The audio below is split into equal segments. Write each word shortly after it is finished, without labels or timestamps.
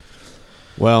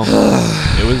Well,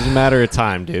 it was a matter of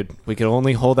time, dude. We could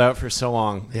only hold out for so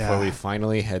long before we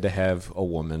finally had to have a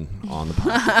woman on the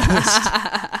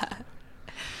podcast.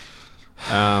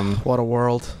 What a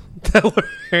world. But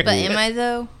am I,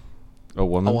 though? A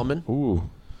woman? A woman? Ooh.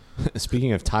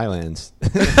 Speaking of Thailand's.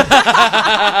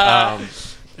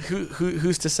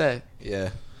 Who's to say? Yeah.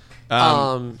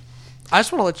 I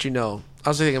just want to let you know, I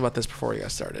was thinking about this before we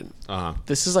got started.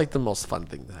 This is like the most fun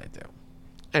thing that I do.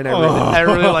 And I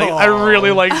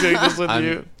really like doing this with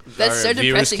you. That's so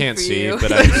depressing can't for see, you.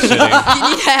 But I'm sitting. You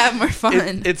need to have more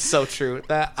fun. It's so true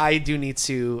that I do need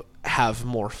to have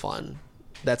more fun.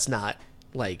 That's not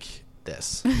like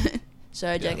this.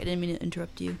 Sorry, Jack. I didn't mean to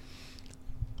interrupt you.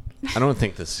 I don't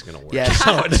think this is going to work. Yeah,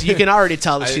 so you can already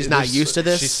tell that she's not used to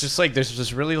this. She's just like, there's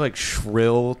this really like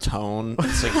shrill tone.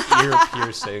 It's like ear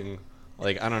piercing.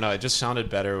 Like, I don't know. It just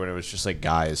sounded better when it was just like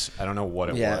guys. I don't know what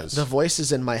it was. The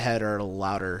voices in my head are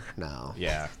louder now.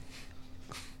 Yeah.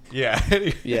 Yeah.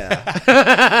 Yeah.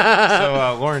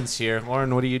 So, Lauren's here.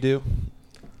 Lauren, what do you do?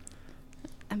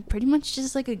 I'm pretty much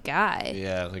just like a guy.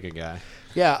 Yeah, like a guy.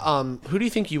 Yeah. Who do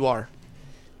you think you are?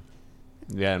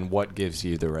 Yeah, and what gives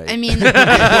you the right? I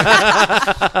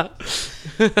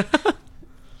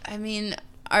mean,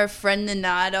 our friend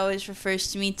Nanad always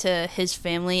refers to me to his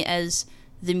family as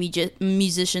the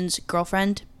musician's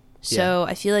girlfriend. So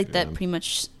I feel like that pretty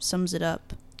much sums it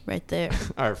up right there.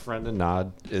 Our friend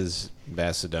Anad is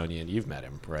Macedonian. You've met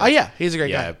him, right? Oh, yeah. He's a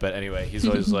great guy. Yeah, but anyway, he's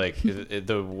always like,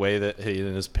 the way that he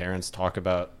and his parents talk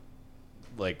about,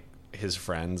 like, his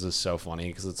friends is so funny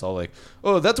because it's all like,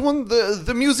 oh, that's one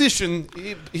the musician,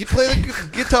 he played the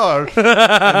guitar.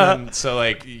 And then, so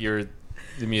like, you're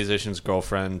the musician's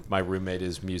girlfriend, my roommate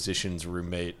is musician's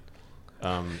roommate.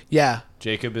 Yeah.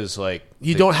 Jacob is like,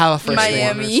 you don't have a first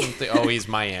Miami. name. or something. Oh, he's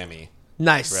Miami.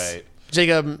 Nice. Right.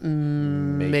 Jacob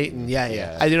Mayton.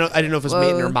 Yeah. I didn't know if it was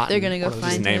Mayton or Motton. They're gonna go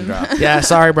find Name him. drop. Yeah,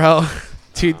 sorry, bro.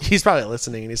 Dude, he's probably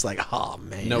listening, and he's like, "Oh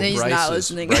man." No, he's not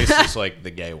listening. Bryce is like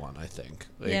the gay one, I think.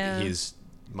 Like, Yeah. he's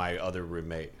my other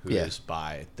roommate who is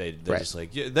bi. They're Right. just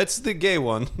like, yeah, that's the gay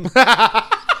one.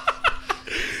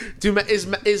 Dude, is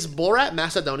Borat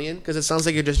Macedonian? Because it sounds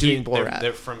like you're just doing Borat.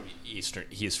 They're from Eastern.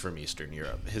 He's from Eastern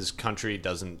Europe. His country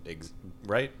doesn't.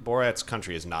 Right? Borat's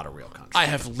country is not a real country. I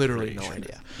have literally no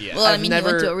idea. Yeah. Well, I mean, he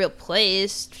went to a real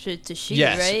place to shoot,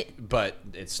 yes, right? but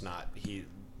it's not.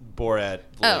 Borat,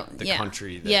 the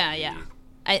country. That yeah.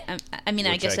 I mean,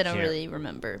 I guess I don't can't really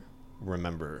remember.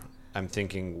 I'm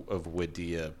thinking of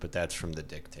Widya, but that's from The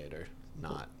Dictator,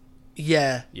 not.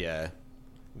 Yeah. Yeah.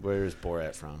 Where's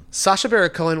Borat from? Sacha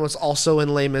Baron Cohen was also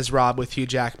in Les Miserables with Hugh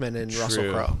Jackman and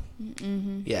Russell Crowe.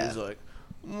 Mm-hmm. Yeah. He's like,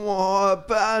 what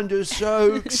band of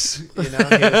soaks? You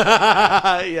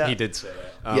know? He did say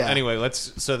that. Yeah. Anyway, for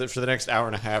the next hour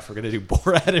and a half, we're gonna do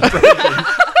Borat impressions.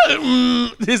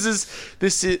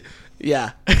 This is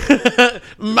yeah.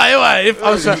 My wife.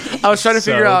 I was trying to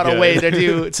figure out a way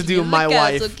to do my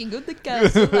wife. King of the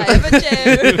castle, I have a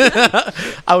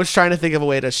chair. I was trying to think of a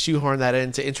way to shoehorn that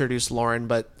in to introduce Lauren,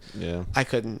 but Yeah. I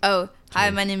couldn't. Oh, hi,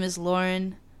 my name is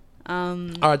Lauren. All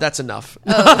right, that's enough.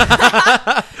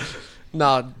 Oh.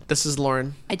 No, this is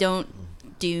Lauren. I don't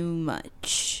do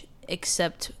much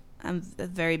except I'm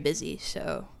very busy,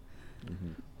 so.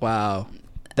 Wow.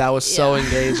 That was so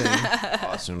engaging.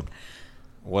 Awesome.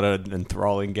 What an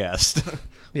enthralling guest.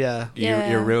 Yeah.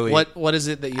 You're really... What is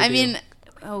it that you do? I mean,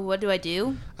 what do I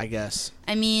do? I guess.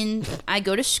 I mean, I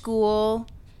go to school.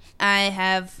 I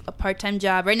have a part-time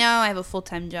job. Right now, I have a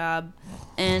full-time job.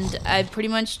 And I pretty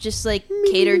much just, like,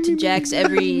 cater to Jack's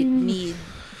every need.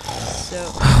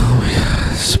 So...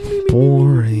 It's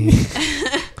boring.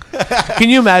 Can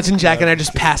you imagine Jack and I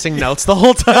just passing notes the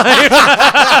whole time?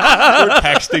 We're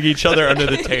texting each other under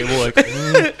the table like,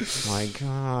 my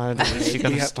God, is he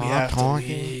going to stop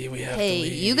talking? Hey,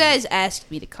 you guys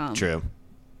asked me to come. True.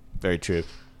 Very true.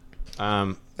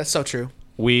 That's so true.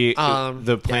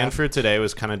 The plan for today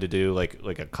was kind of to do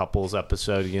like a couples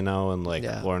episode, you know, and like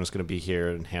Lauren was going to be here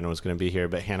and Hannah was going to be here,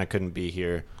 but Hannah couldn't be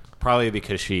here. Probably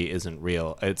because she isn't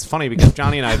real. It's funny because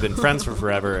Johnny and I have been friends for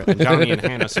forever, and Johnny and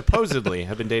Hannah supposedly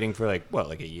have been dating for like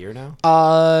a year now?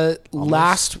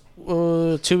 Last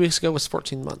 2 weeks ago was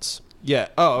 14 months. Yeah.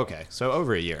 Oh, okay. So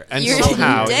over a year. And You're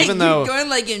somehow, even though... You're going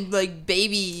like in like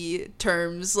baby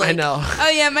terms. Like, I know. Oh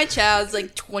yeah, my child's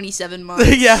like 27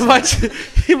 months. Yeah,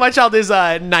 my child is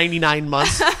 99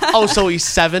 months. Oh, so he's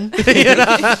 7. You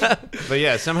know? But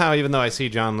yeah, somehow, even though I see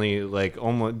John Lee, like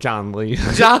almost John Lee,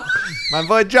 John, my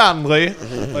boy John Lee,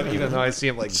 but even though I see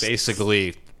him like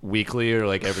basically weekly or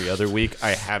like every other week,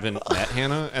 I haven't met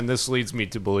Hannah, and this leads me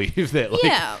to believe that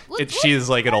like she's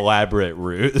like an elaborate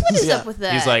ruse. What is up with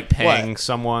that? He's like paying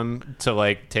someone to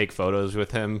like take photos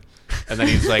with him, and then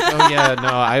he's like, "Oh yeah,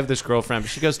 no, I have this girlfriend, but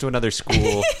she goes to another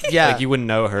school. Yeah, like you wouldn't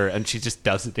know her, and she just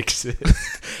doesn't exist."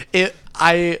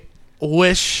 I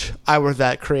wish I were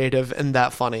that creative and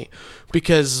that funny,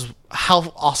 because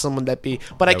how awesome would that be?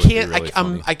 But I can't.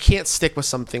 I can't stick with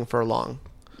something for long.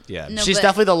 Yeah, No, she's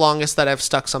definitely the longest that I've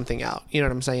stuck something out. You know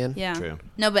what I'm saying? Yeah. True.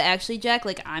 No, but actually, Jack,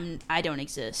 like I don't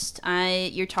exist.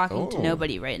 You're talking to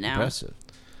nobody right now. Impressive.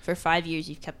 For 5 years,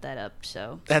 you've kept that up.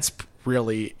 So that's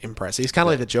really impressive. He's kind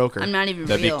of like the Joker. I'm not even.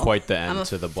 That'd real. be quite the end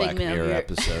to the Black Mirror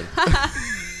episode.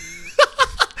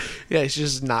 Yeah, it's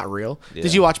just not real. Yeah.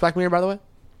 Did you watch Black Mirror, by the way?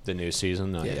 The new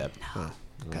season? Not yet. No. Oh,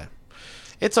 okay.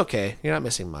 It's okay. You're not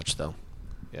missing much, though.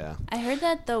 Yeah. I heard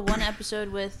that the one episode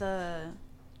with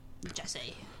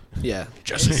Jesse. Yeah.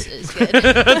 Is good.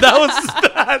 That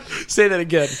was bad. Say that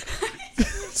again.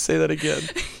 Say that again.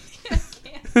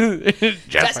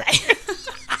 Jesse.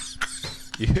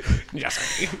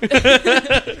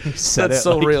 That's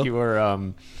so like real. You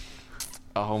were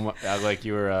like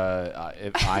you were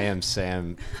if I am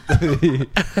Sam.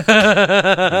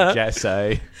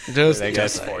 Jesse. Just I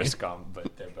guess Forrest Gump,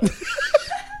 but they're both.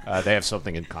 They have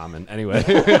something in common. Anyway.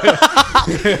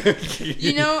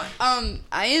 You know,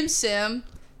 I Am Sam.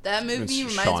 That movie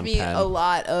reminds Sean me Penn. a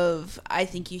lot of I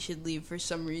Think You Should Leave for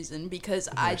some reason, because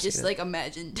I just like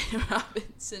imagined Tim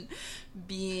Robinson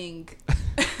being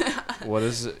What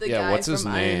is it? the Yeah, guy what's his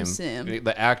from I Am name? Sam.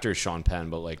 The actor is Sean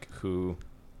Penn, but like who?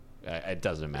 It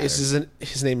doesn't matter.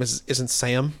 His name isn't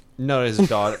Sam? No, his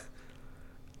daughter.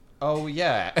 Oh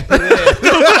yeah.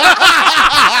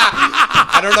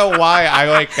 I don't know why I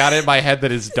like got in my head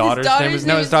that his daughter's name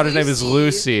is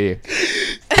Lucy.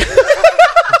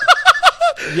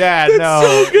 Yeah, no.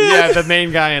 So yeah, the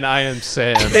main guy in I Am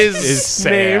Sam is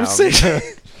Sam.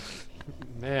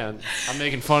 Man, I'm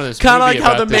making fun of this Kinda movie like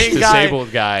how about the this main guy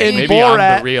disabled guy. in Maybe Borat.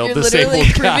 I'm the real You're disabled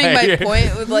literally guy. proving my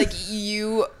point with like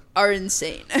you are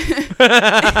insane.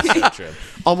 True.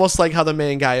 Almost like how the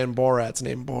main guy in Borat's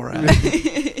named Borat.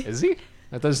 Is he?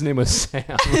 I thought his name was Sam.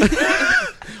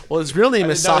 Well, his real name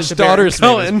is No, Sacha his daughter's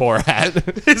Baron name is Cohen.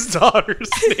 Borat. His daughter's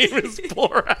name is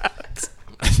Borat.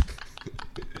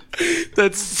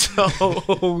 That's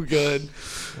so good.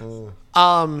 Well,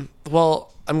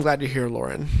 I'm glad you're here,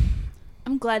 Lauren.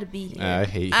 I'm glad to be here. I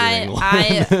hate hearing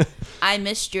Lauren. I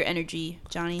missed your energy,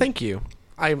 Johnny. Thank you.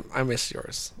 I miss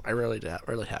yours. I really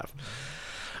have.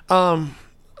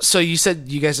 So you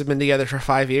said you guys have been together for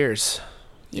 5 years.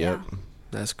 Yeah. Yep.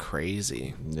 That's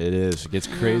crazy. It is. It gets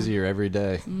crazier every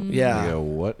day. Yeah. You go,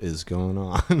 what is going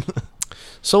on?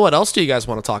 So what else do you guys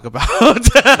want to talk about?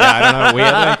 Yeah, I don't know.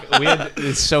 We had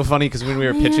it's so funny because when we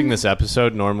were pitching this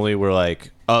episode, normally we're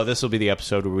like, oh, this will be the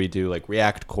episode where we do like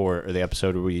React Court, or the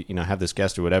episode where we, have this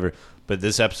guest or whatever. But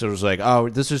this episode was like, oh,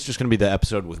 this is just going to be the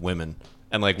episode with women.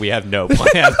 And like we have no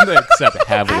plan except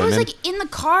have women. I was like in the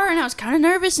car and I was kind of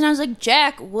nervous and I was like,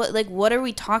 Jack, what are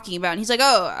we talking about? And he's like,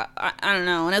 oh, I don't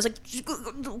know. And I was like,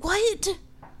 what?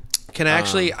 Can I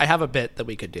actually? I have a bit that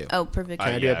we could do. Oh, perfect.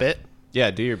 Can I do a bit?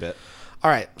 Yeah, do your bit. All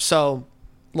right. So,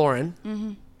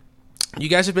 Lauren, you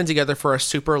guys have been together for a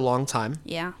super long time,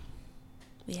 Yeah,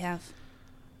 we have.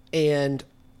 and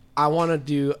I want to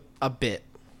do a bit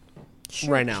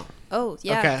right now. Oh,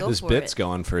 yeah, Okay. go This for bit's it.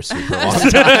 going for a super long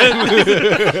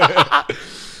time.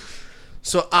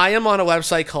 So I am on a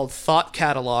website called Thought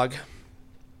Catalog,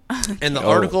 and the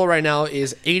article right now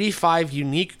is 85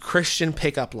 unique Christian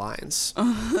pickup lines.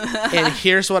 And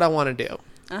here's what I want to do.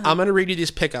 I'm going to read you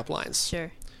these pickup lines.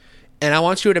 Sure. And I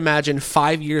want you to imagine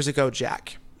 5 years ago,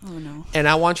 Jack. Oh, no. And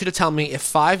I want you to tell me if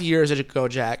 5 years ago,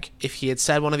 Jack, if he had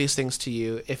said one of these things to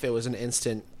you, if it was an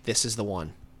instant, this is the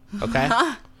one. Okay?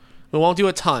 We won't do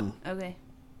a ton. Okay.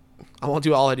 I won't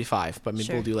do all 85, but maybe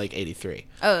Sure. we'll do like 83.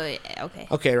 Oh, yeah, okay.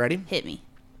 Okay, ready? Hit me.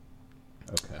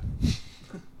 Okay.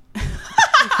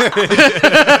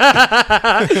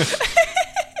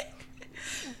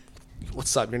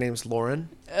 What's up? Your name's Lauren?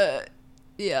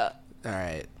 Yeah. All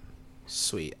right.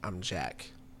 Sweet. I'm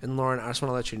Jack. And Lauren, I just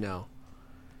want to let you know,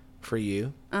 for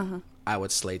you, I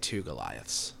would slay 2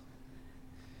 Goliaths.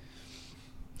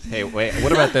 Hey, wait.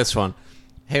 What about this one?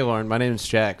 Hey, Lauren, my name's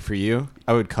Jack. For you,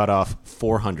 I would cut off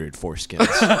 400 foreskins.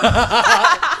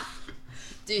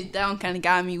 Dude, that one kind of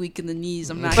got me weak in the knees.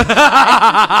 I'm not gonna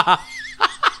lie.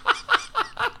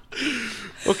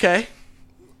 Okay.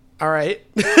 All right.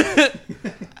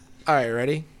 All right,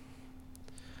 ready?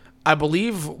 I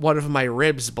believe one of my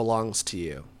ribs belongs to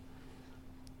you.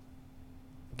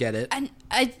 Get it? But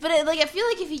I feel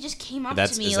like if he just came up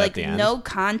Is to me that like the end? no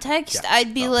context, Yeah.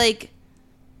 I'd be like,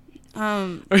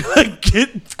 Like,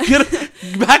 get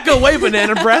back away,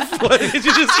 banana breath. What, did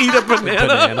you just eat a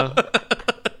banana?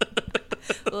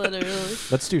 Literally.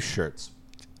 Let's do shirts.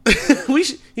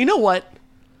 You know what?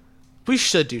 We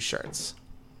should do shirts.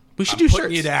 We should do Putting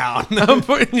shirts. you down. I'm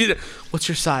putting you down. What's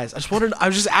your size? I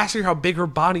was just asking her how big her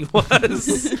body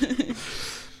was.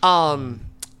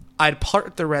 I'd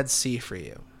part the Red Sea for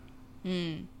you.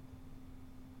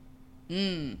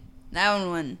 That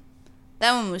one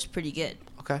was pretty good.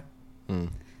 Okay.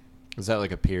 Is that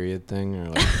like a period thing or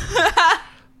like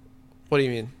What do you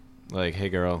mean? like, hey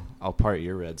girl, I'll part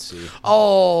your Red Sea?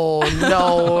 Oh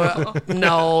no,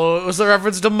 no! It was a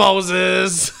reference to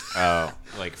Moses, Oh,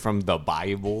 like from the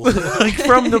Bible? like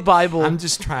from the Bible. I'm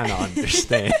just trying to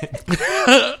understand.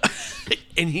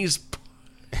 And he's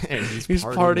And he's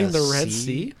parting the Red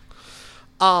Sea.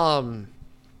 Oh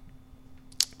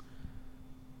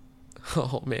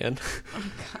man.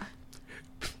 Oh god.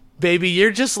 Baby,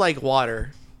 you're just like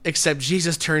water, except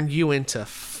Jesus turned you into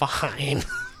fine.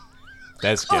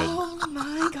 That's good. Oh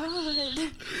my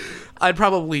god.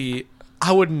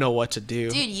 I wouldn't know what to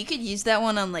do. Dude, you could use that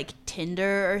one on like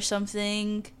Tinder or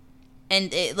something.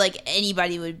 And it, like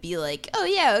anybody would be like, "Oh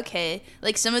yeah, okay."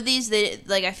 Like some of these,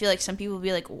 like I feel like some people would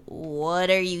be like, "What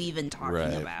are you even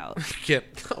talking about?"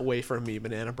 Get away from me,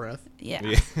 banana breath.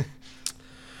 Yeah.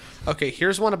 Okay,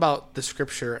 here's one about the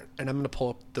scripture, and I'm going to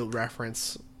pull up the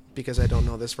reference because I don't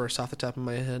know this verse off the top of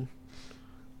my head.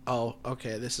 Oh,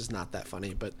 okay, this is not that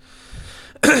funny, but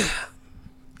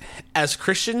as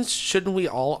Christians, shouldn't we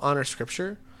all honor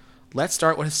scripture? Let's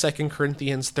start with 2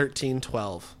 Corinthians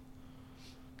 13:12.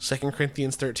 2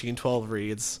 Corinthians 13:12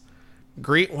 reads,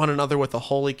 "Greet one another with a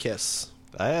holy kiss."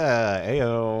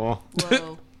 Ayo.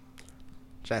 Whoa.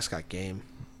 Jack's got game.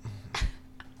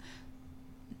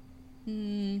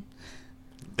 All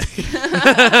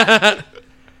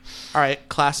right,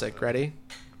 classic. Ready?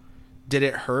 Did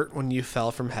it hurt when you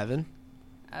fell from heaven?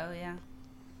 Oh yeah.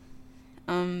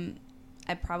 I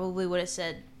probably would have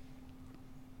said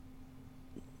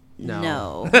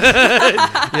no.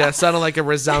 Yeah, it sounded like a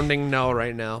resounding no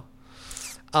right now.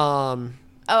 Oh,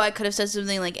 I could have said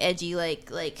something like edgy, like,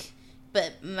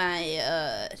 but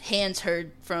my hands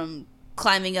hurt from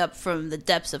climbing up from the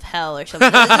depths of hell or something.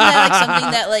 Isn't that like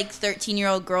something that like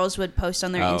 13-year-old girls would post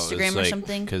on their Instagram or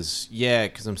something? Because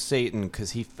I'm Satan,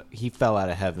 because he fell out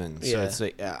of heaven. So Yeah. it's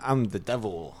like, I'm the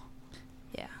devil.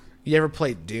 Yeah. You ever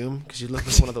played Doom? Because you look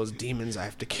like one of those demons I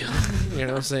have to kill. You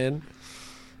know what I'm saying?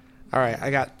 All right, I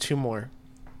got two more.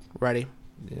 Ready?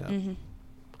 Yeah. Mm-hmm.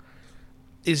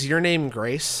 Is your name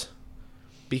Grace?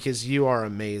 Because you are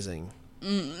amazing.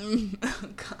 Oh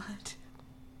God.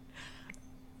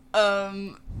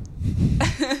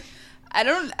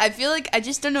 I feel like I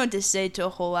just don't know what to say to a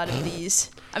whole lot of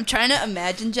these. I'm trying to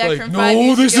imagine Jack from 5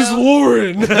 years ago. this is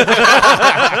Lauren.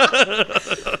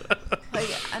 Like,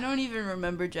 I don't even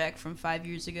remember Jack from 5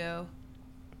 years ago.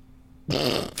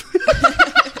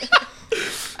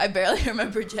 I barely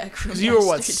remember Jack from yesterday. You were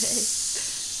what,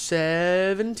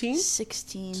 17?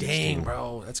 16. Dang,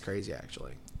 bro. That's crazy,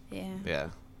 actually. Yeah. Yeah.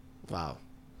 Wow.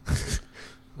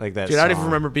 Like that Dude, song. I don't even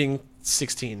remember being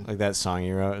 16. Like that song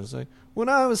you wrote. It was like, when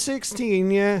I was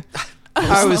 16, yeah.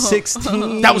 I was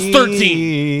 16. That was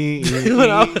 13. When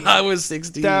I was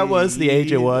 16. That was the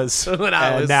age it was. When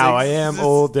I was now 16. I am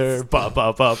older. Ba,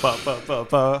 ba, ba, ba, ba, ba,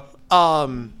 ba. All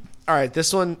right,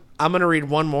 this one I'm gonna read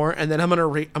one more, and then I'm gonna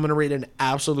read an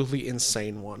absolutely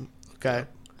insane one. Okay.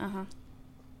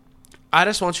 I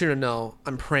just want you to know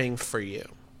I'm praying for you.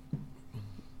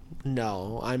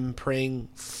 No, I'm praying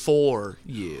for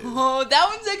you. Oh,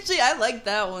 that one's actually, I like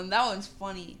that one. That one's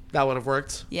funny. That would have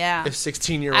worked. Yeah. If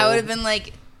 16-year-old. I would have been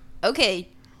like, okay,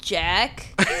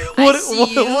 Jack. I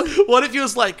see you. What if he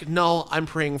was like, no, I'm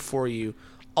praying for you.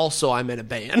 Also, I'm in a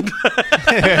band.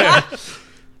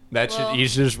 You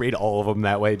should just read all of them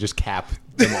that way. Just cap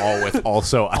them all with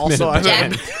also. I'm in a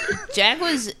band. Jack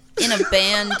was in a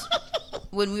band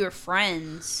when we were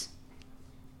friends.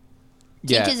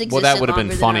 Yeah, Teachers well, that existed would have been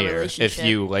longer than our funnier if relationship.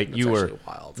 you like you were actually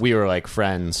wild. we were like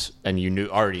friends and you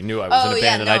already knew I was in a Oh, band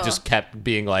yeah, and I no. just kept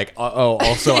being like,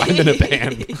 also I'm in a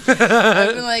band.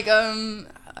 I've been like,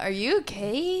 are you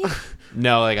okay?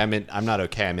 No, like I'm not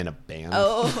okay. I'm in a band.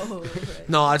 Oh. Right.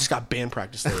 No, I just got band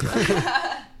practice later.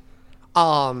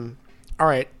 All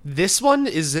right. This one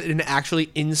is an actually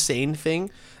insane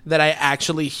thing that I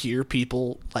actually hear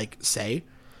people like say,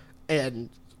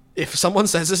 and if someone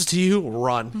says this to you,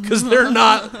 run, because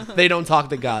they don't talk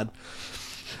to God.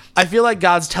 I feel like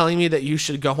God's telling me that you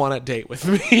should go on a date with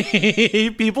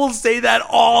me. People say that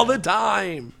all the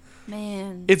time.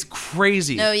 Man. It's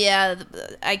crazy. No, yeah,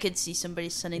 I could see somebody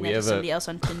sending that to somebody else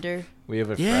on Tinder. We have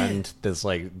a friend that's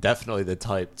like definitely the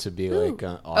type to be like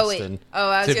Austin. Oh, wait. Oh,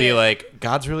 I was to gonna... be like,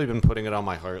 God's really been putting it on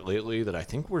my heart lately that I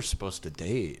think we're supposed to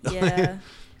date. Yeah.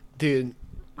 Dude,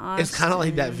 Austin. it's kind of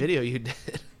like that video you did.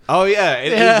 Oh yeah,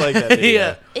 it is like that video.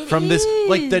 Yeah. It from this,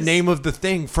 like the is. name of the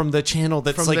thing from the channel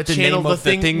that's From like the name of the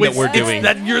thing that with- we're it's doing.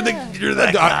 That you're the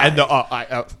guy. And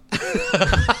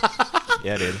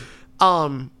yeah, dude.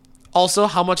 Also,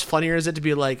 how much funnier is it to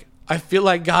be like, I feel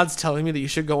like God's telling me that you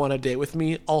should go on a date with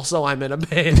me. Also, I'm in a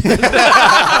band.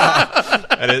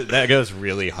 That goes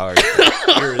really hard.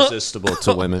 Irresistible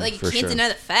to women, Like, you for can't sure. deny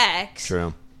the facts.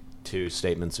 True. Two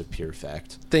statements of pure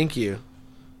fact. Thank you.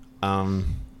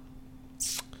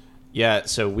 Yeah,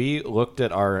 so we looked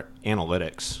at our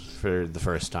analytics for the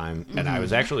first time, and I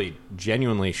was actually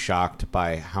genuinely shocked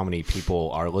by how many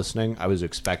people are listening. I was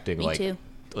expecting Me too.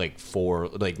 like 4,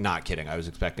 like not kidding. I was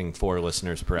expecting 4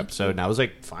 listeners per episode, and I was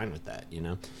like fine with that, you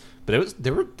know. But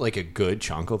there were like a good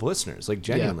chunk of listeners, like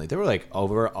genuinely. There were like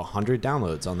over 100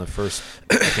 downloads on the first,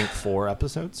 I think, 4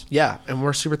 episodes. Yeah, and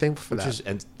we're super thankful for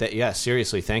that. Yeah,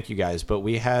 seriously, thank you guys. But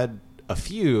we had a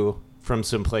few from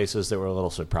some places that were a little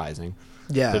surprising.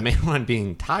 Yeah. The main one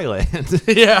being Thailand.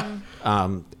 Yeah.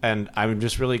 And I'm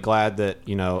just really glad that,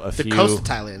 you know, The coast of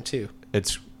Thailand, too.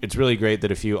 It's really great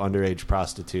that a few underage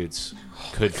prostitutes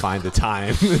could find the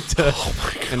time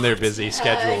in their busy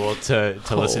schedule to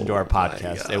listen to our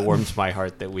podcast. It warms my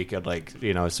heart that we could, like,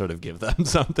 you know, sort of give them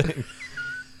something.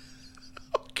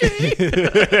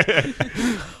 Okay.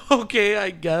 Okay,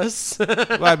 I guess.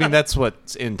 Well, I mean, that's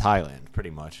what's in Thailand, pretty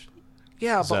much.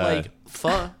 Yeah, but So- like,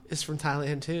 pho is from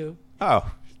Thailand, too.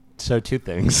 Oh, so 2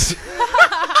 things.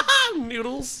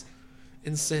 Noodles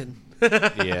and sin.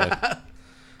 Yeah.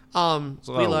 We There's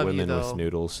a lot of love women you, though. with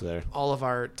noodles there. All of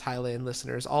our Thailand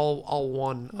listeners, all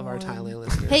one of our Thailand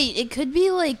listeners. Hey, it could be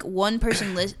like one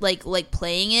person like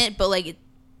playing it, but like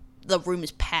the room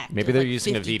is packed. Maybe with, they're like,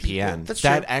 using a 50 VPN. people. That's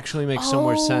That true. actually makes so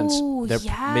more sense. Oh,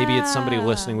 Maybe it's somebody yeah.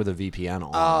 listening with a VPN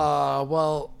on.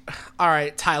 Well, all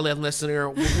right, Thailand listener,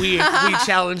 we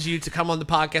challenge you to come on the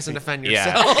podcast and defend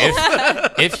yourself. Yeah.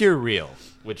 if you're real,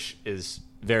 which is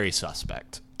very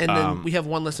suspect. And then we have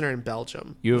one listener in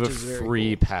Belgium. You have a which is very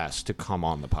free cool. pass to come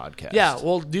on the podcast. Yeah,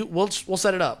 we'll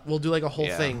set it up. We'll do like a whole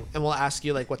Yeah. thing, and we'll ask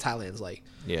you like what Thailand's like,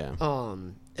 Yeah.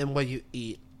 and what you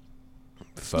eat.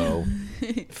 Pho.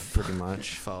 Pretty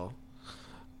much. Pho.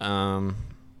 Um.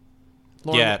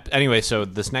 Lauren, Yeah. Anyway, so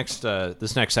this next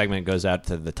segment goes out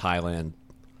to the Thailand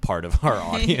part of our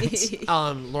audience.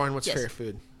 Lauren, what's your Yes. favorite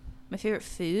food? My favorite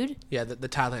food? Yeah, the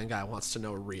Thailand guy wants to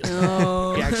know real.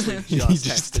 Oh. He actually He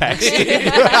just texted.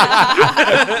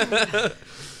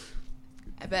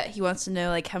 I bet he wants to know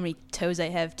like how many toes I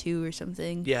have too or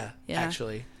something. Yeah, Yeah.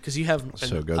 actually, because you have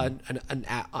So good.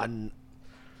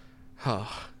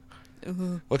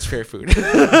 What's favorite food?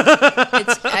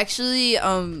 It's actually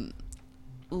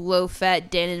low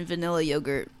fat Dannon vanilla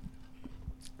yogurt.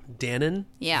 Dannon?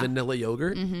 Yeah. Vanilla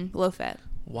yogurt? Low fat.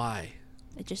 Why?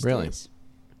 It just Really? is.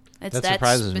 It's That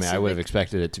surprises me. I would have specific.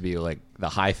 expected it to be like the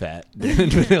high fat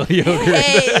vanilla yogurt.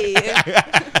 Hey.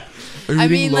 I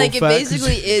mean, like it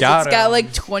basically is. Got It's got him.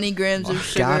 like 20 grams of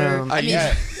sugar. I mean,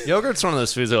 Yogurt's one of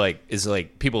those foods that is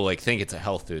like people like think it's a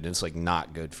health food and it's like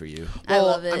not good for you. I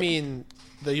love it. I mean,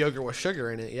 the yogurt with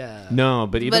sugar in it, yeah. No,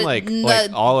 but even But like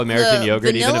the- all American the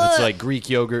yogurt, even if it's vanilla- like Greek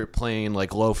yogurt, plain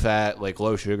like low fat, like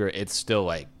low sugar, it's still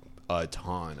like a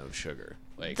ton of sugar.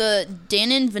 Like the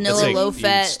Dannon it's vanilla like, low it's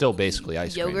fat still basically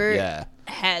ice yogurt cream. Yeah,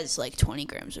 has like 20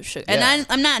 grams of sugar, Yeah. and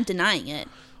I'm not denying it,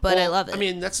 but I Well, love it. I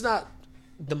mean, that's not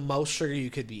the most sugar you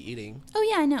could be eating. oh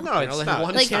yeah, I know. No, You know, it's like not.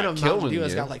 one Like- can of Mountain killing Dew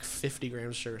has you. got like 50 grams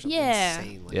of sugar or something Yeah.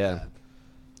 insane like Yeah. that.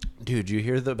 Dude, you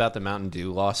hear about the Mountain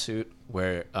Dew lawsuit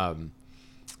where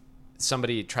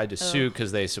somebody tried to sue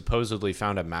because they supposedly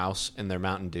found a mouse in their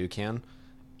Mountain Dew can?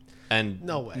 And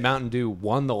No way. Mountain Dew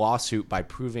won the lawsuit by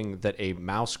proving that a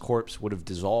mouse corpse would have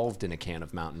dissolved in a can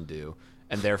of Mountain Dew,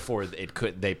 and therefore they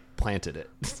planted it.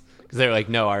 Because they're like,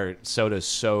 no, our soda's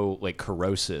so like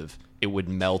corrosive it would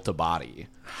melt a body.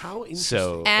 How interesting.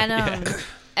 So And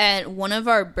at one of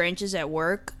our branches at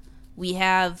work, we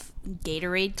have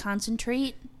Gatorade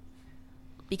concentrate.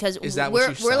 Because Is that what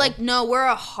you we're sell? like no, we're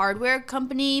a hardware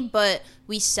company, but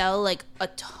we sell like a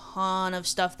ton of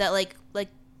stuff that like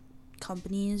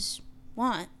companies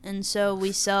want, and so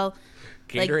we sell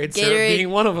Gatorade syrup being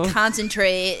one of them.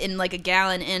 concentrate in like a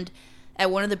gallon. And at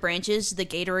one of the branches, the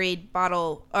Gatorade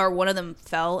bottle or one of them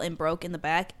fell and broke in the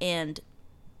back, and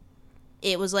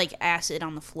it was like acid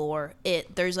on the floor.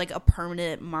 There's like a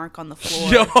permanent mark on the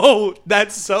floor. Yo,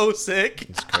 that's so sick.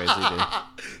 It's crazy, dude.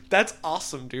 That's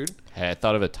awesome, dude. Hey, I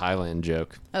thought of a Thailand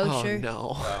joke. Oh, sure.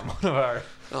 No. One of our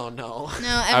Oh no.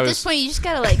 No, at this point, you just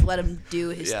gotta like let him do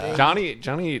his thing.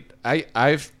 Johnny,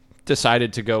 I've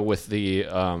decided to go with the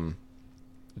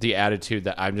attitude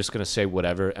that I'm just gonna say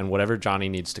whatever, and whatever Johnny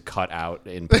needs to cut out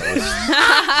in post,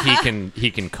 he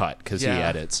can cut because he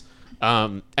edits.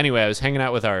 Anyway, I was hanging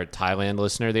out with our Thailand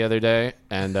listener the other day,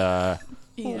 and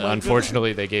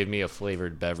unfortunately, they gave me a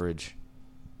flavored beverage.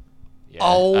 Yeah,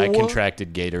 I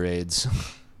contracted Gatorades.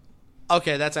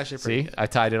 Okay, that's actually pretty good. I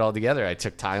tied it all together. I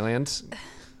took Thailand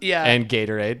and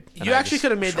Gatorade. And you actually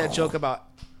could have made that joke about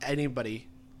anybody.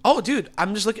 Oh, dude,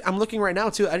 I'm looking right now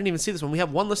too. I didn't even see this one. We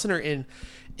have one listener in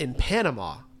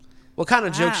Panama. What kind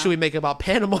of joke should we make about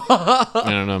Panama? I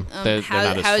don't know. They're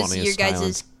not as how's funny your as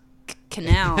guys'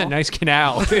 canal? Nice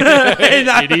canal.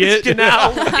 Idiot.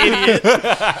 Canal.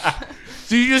 Idiot.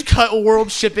 Do you just cut world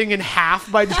shipping in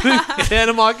half by doing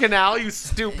Panama Canal? You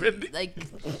stupid. Like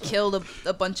killed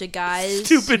a bunch of guys.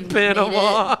 Stupid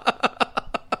Panama.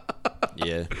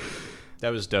 Yeah.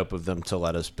 That was dope of them to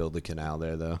let us build the canal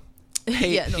there, though.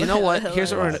 Hey, Yeah, no, you know what? hell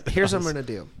Here's yeah. what I'm gonna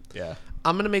do. Yeah.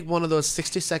 I'm gonna make one of those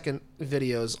 60-second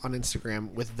videos on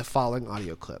Instagram with the following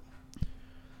audio clip.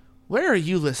 Where are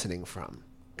you listening from?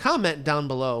 Comment down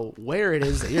below where it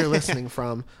is that you're listening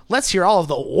from. Let's hear all of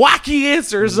the wacky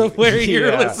answers of where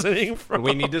you're listening from.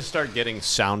 We need to start getting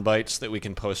sound bites that we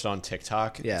can post on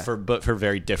TikTok but for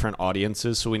very different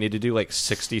audiences. So we need to do like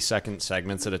 60-second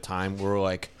segments at a time where we're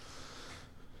like,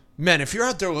 man, if you're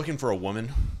out there looking for a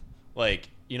woman, like,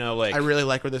 you know, like I really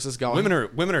like where this is going.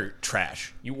 women are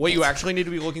trash. What you actually need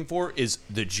to be looking for is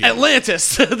the gym.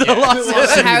 Atlantis. Los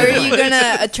Angeles. How are you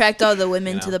gonna attract all the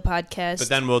women to the podcast? But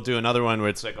then we'll do another one where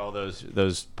it's like all those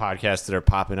podcasts that are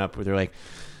popping up where they're like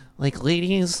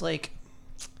ladies, like,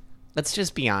 let's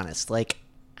just be honest, like,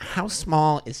 how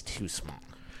small is too small?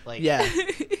 Like, Yeah.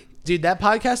 Dude, that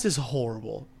podcast is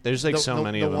horrible. There's like so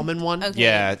many of them. The woman one? Okay.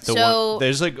 Yeah, So- one.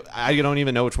 There's like, I don't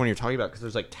even know which one you're talking about because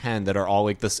there's like 10 that are all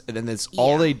like this, and then it's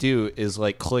all they do is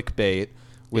like clickbait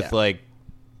with like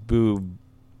booba.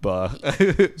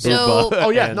 So- Oh,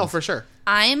 yeah. and- No, for sure.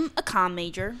 I'm a comm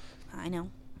major. I know,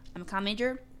 I'm a comm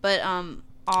major, but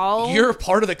all You're a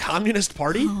part of the Communist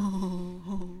Party?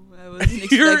 I wasn't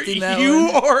expecting that You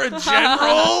one. are a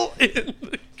general?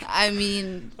 I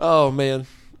mean, Oh, man.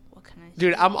 what can I say?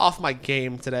 Dude, I'm off my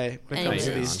game today when it comes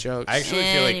to Anyways. these jokes. I actually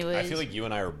Anyways. feel like you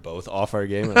and I are both off our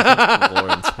game, and I think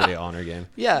Lauren's pretty on her game.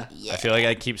 Yeah. Yeah. I feel like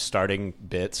I keep starting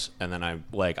bits, and then I'm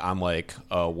like,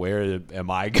 where am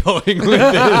I going with this?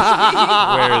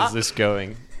 Where is this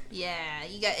going? Yeah,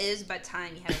 it is about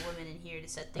time you had a woman in here to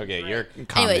set things Okay, right. you're a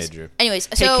comm major. Anyways,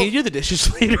 Hey, so can you do the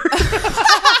dishes later?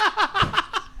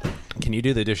 Can you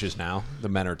do the dishes now? The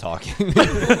men are talking.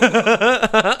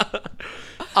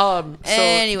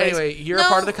 Anyway, you're a No,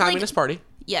 part of the Communist Party.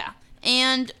 yeah,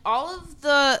 and all of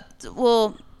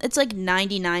it's like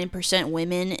 99%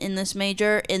 women in this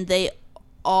major, and they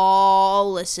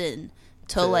all listen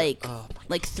to like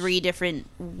 3 different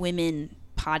women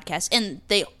podcasts, and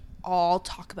they all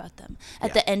talk about them.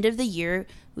 At the end of the year,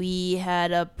 we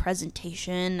had a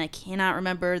presentation. I cannot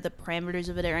remember the parameters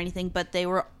of it or anything, but they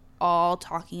were all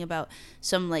talking about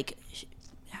some like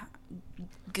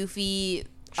goofy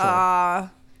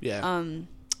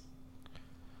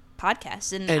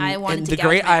podcasts, and I wanted and to the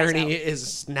great gouge my eyes irony out.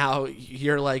 is now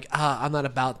you're like, I'm not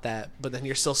about that, but then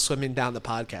you're still swimming down the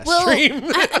podcast Well, stream.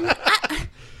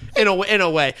 In a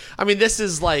way. I mean, this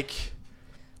is like,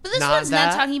 But this not one's that,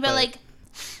 not talking about but-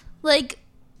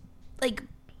 like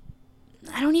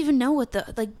I don't even know what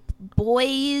the like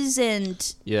boys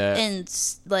and Yeah. and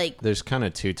like There's kind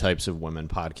of 2 types of women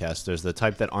podcasts. There's the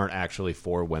type that aren't actually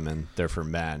for women; they're for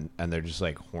men, and they're just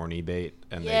like horny bait,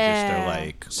 and they just are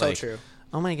like, so like, true.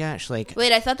 oh my gosh, like,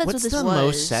 wait, I thought that's what's what this the was.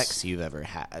 most sex you've ever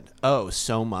had? Oh,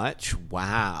 so much!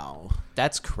 Wow,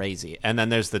 that's crazy. And then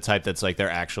there's the type that's like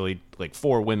they're actually like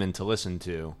for women to listen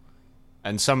to,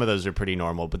 and some of those are pretty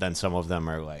normal, but then some of them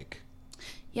are like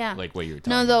what you were talking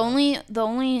No, about. the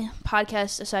only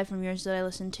podcast aside from yours that I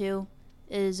listen to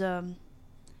is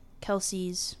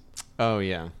Kelsey's Oh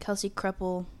yeah, Kelsey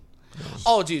Kreppel.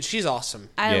 Oh, dude, she's awesome.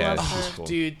 I Yeah, love she's her. cool.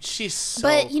 Dude, she's so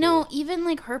But you know, cool. even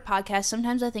like her podcast,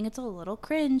 sometimes I think it's a little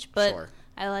cringe, but Sure.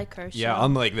 I like her. yeah. so.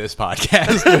 Unlike this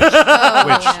podcast,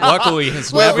 which luckily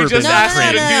has Well, never we just been asked you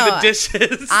cringe. to No. do the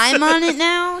dishes. I'm on it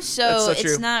now, That's so so it's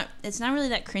true. not really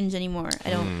that cringe anymore. I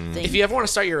don't think. If you ever want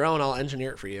to start your own, I'll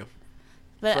engineer it for you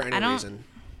but for any I don't. reason.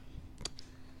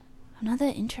 Not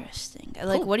that interesting.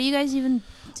 Like, what do you guys even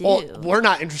do? Well, we're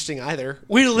not interesting either.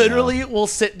 We literally will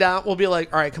sit down. We'll be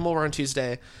like, all right, come over on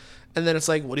Tuesday. And then it's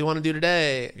like, what do you want to do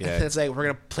today? Yeah. And it's like, we're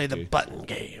going to play the button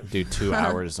game. Do 2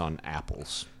 hours on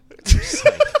apples. Just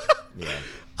like,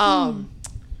 yeah.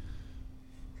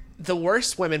 The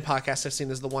worst women podcast I've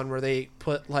seen is the one where they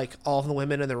put like all the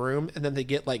women in the room and then they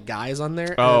get like guys on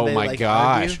there. Oh and they, my like,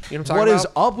 gosh! argue. You know what I'm talking What is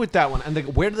about? up with that one?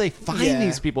 And where do they find Yeah.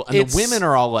 these people? And It's- the women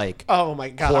are all like, Oh my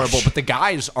gosh. horrible, but the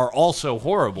guys are also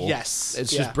horrible. Yes.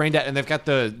 It's Yeah. just brain dead. And they've got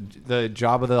the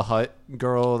Jabba the Hutt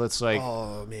girl that's like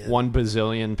Oh, man. 1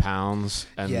 bazillion pounds,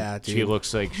 and Yeah, she dude.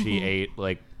 looks like she ate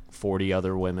like 40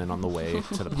 other women on the way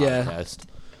to the Yeah. podcast.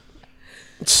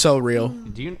 It's so real.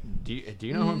 Do you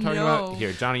know who I'm talking No. about?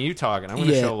 Here, Johnny, you talking. I'm going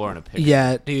to show Lauren a picture.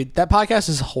 Yeah, dude, that podcast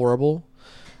is horrible.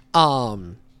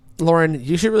 Lauren,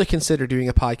 you should really consider doing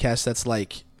a podcast that's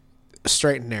like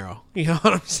straight and narrow. You know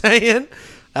what I'm saying?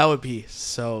 That would be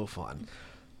so fun.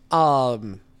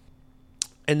 And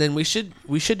then we should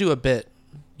do a bit.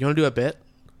 You want to do a bit?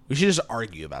 We should just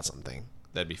argue about something.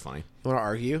 That'd be funny. You want to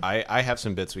argue? I have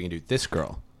some bits we can do. This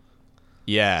girl.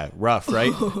 Yeah, rough,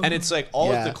 right? And it's like all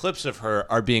of Yeah. the clips of her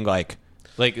are being like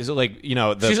is it like, you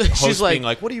know, the She's host like- being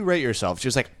like, what do you rate yourself? She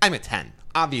was like, I'm a 10.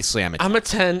 Obviously, I'm a 10. I'm a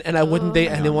 10, and I wouldn't date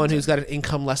anyone who's got an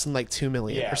income less than like $2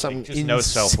 million or something. like, just no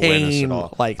self-awareness at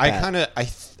all. Like I that. kind of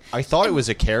I thought it was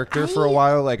a character for a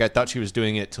while. Like I thought she was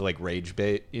doing it to like rage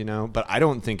bait, you know. But I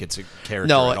don't think it's a character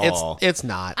No, at all. it's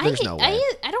not. There's no way.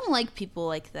 I don't like people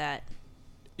like that.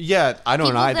 Yeah, I don't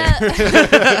People either.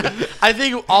 that I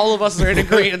think all of us are in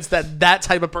agreement that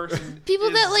type of person People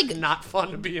is that, like, not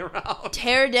fun to be around.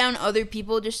 tear down other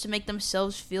people just to make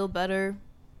themselves feel better.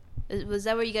 Was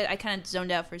that where you got? I kind of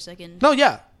zoned out for a second. No,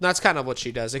 yeah, that's kind of what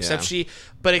she does. Except Yeah.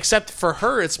 except for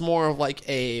her, it's more of like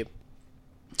a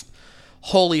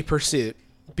holy pursuit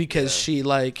because she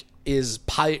like is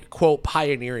quote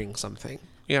pioneering something.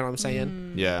 You know what I'm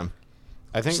saying? Yeah,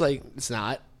 I think It's like it's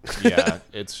not. yeah,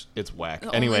 it's whack.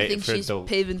 The Anyway, only thing for she's the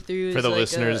paving through for is the like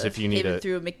listeners, if you need paving a-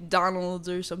 through a McDonald's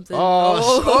or something.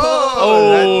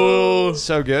 oh,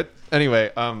 so good.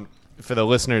 Anyway, for the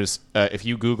listeners, if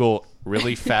you Google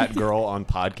 "really fat girl" on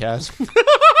podcast,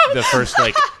 the first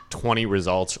like 20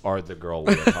 results are the girl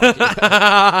we're talking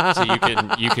about. So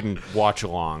you can watch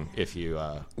along if you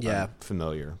Yeah. are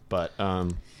familiar. But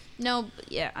No,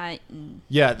 yeah, I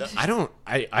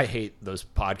hate those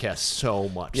podcasts so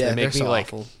much. Yeah, they make me they're so like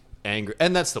awful. angry,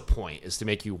 and that's the point, is to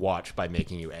make you watch by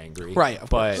making you angry. Right, of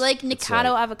But like it's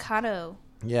Nikado Avocado.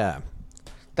 yeah,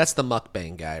 That's the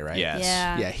mukbang guy, right? yes,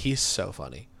 Yeah. Yeah, he's so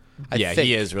funny. I yeah, think.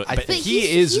 he is really. I But think.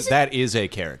 he's a- that is a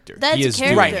character. That's he a is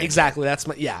character. doing Right, it. exactly. That's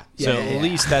my yeah. So yeah, at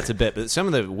least that's a bit. But some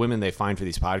of the women they find for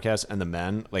these podcasts and the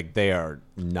men, like, they are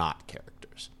not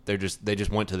characters. They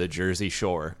just went to the Jersey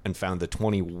Shore and found the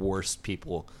 20 worst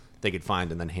people they could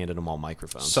find and then handed them all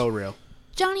microphones. so real.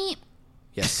 Johnny,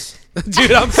 Yes,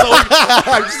 dude, I'm so.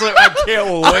 I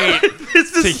can't wait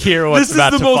to hear what's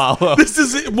about to follow. This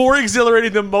is more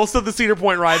exhilarating than most of the Cedar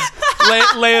Point rides.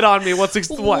 lay it on me. What?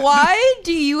 why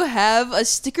do you have a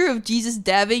sticker of Jesus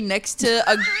dabbing next to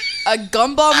a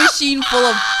gumball machine full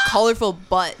of colorful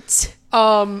butts?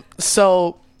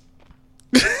 So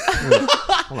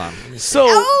Hold on. let me see.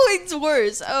 Oh, it's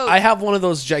worse. Oh, I have one of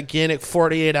those gigantic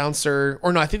 48 ouncer,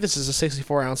 or no, I think this is a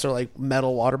 64 ouncer like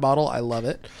metal water bottle. I love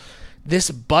it.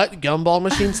 This butt gumball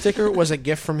machine sticker was a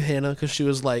gift from Hannah because she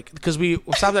was like, because we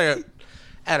stopped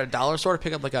at a dollar store to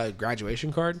pick up like a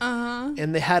graduation card,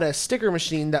 and they had a sticker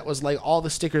machine that was like all the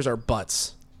stickers are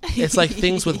butts. It's like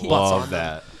things with butts Love on them.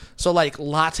 that. So like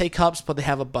latte cups, but they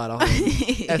have a butt on them,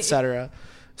 etc.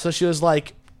 So she was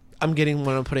like, I'm getting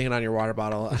one, I'm putting it on your water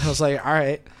bottle. And I was like, all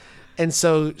right. And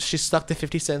so she stuck the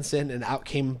 50 cents in and out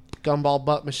came gumball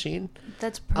butt machine.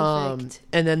 that's perfect.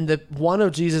 And then the one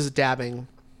of Jesus dabbing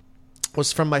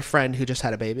was from my friend who just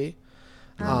had a baby.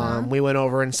 We went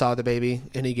over and saw the baby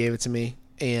and he gave it to me.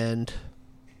 And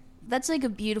That's like a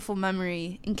beautiful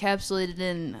memory encapsulated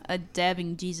in a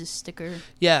dabbing Jesus sticker,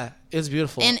 yeah, it was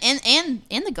beautiful. and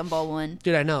the gumball one.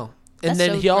 Dude, I know. And That's then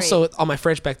so he also, great. on my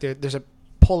fridge back there, there's a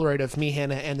Polaroid of me,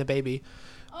 Hannah, and the baby,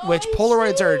 which I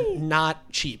Polaroids see. are not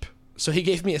cheap. So he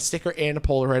gave me a sticker and a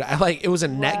Polaroid. It was a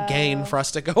net gain for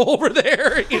us to go over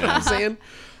there. You know what I'm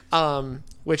saying?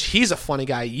 Which he's a funny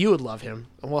guy. You would love him,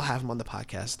 and we'll have him on the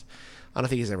podcast. I don't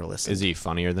think he's ever listened. Is he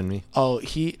funnier than me? Oh,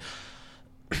 he.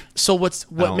 So I what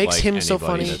don't makes like him so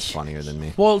anybody funny? That's funnier than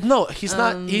me. Well, no, he's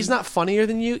not. He's not funnier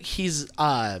than you. He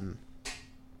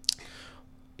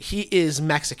is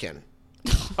Mexican.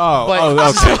 Oh, But-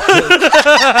 okay.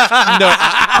 No,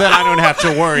 then I don't have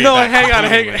to worry. No, about hang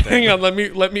dealing with on.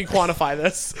 it. Let me quantify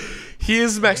this. He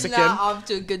is Mexican. Not off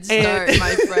to a good start, And-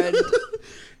 my friend.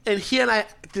 And he and I,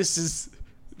 this is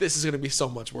going to be so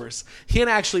much worse. He and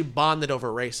I actually bonded over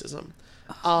racism.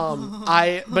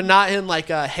 But not in like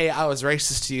hey, I was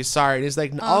racist to you, sorry. And he's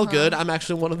like, all good. I'm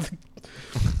actually one of the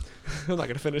I'm not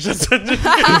gonna finish this. No,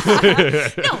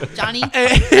 Johnny,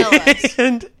 tell us.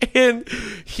 And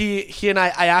he and I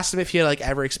asked him if he had like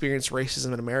ever experienced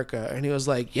racism in America, and he was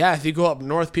like, yeah, if you go up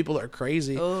north, people are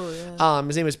crazy. Oh yeah.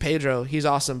 His name is Pedro. He's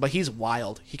awesome, but he's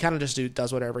wild. He kind of just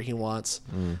does whatever he wants.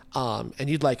 And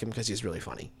you'd like him because he's really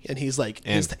funny, and he's like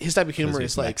his type of humor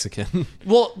is like Mexican.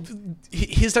 Well,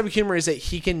 his type of humor is that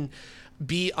he can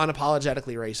be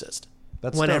unapologetically racist.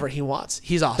 That's whenever dope. he wants.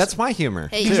 He's awesome. That's my humor.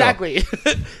 Hey, too. Exactly.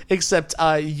 Except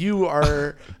you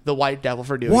are the white devil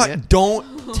for doing What? it.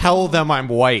 Don't tell them I'm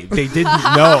white. They didn't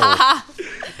know.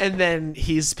 And then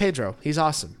he's Pedro. He's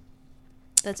awesome.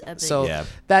 That's epic. So Yeah.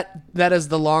 that is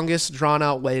the longest drawn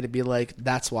out way to be like,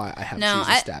 that's why I have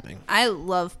Jesus stabbing. I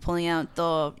love pulling out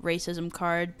the racism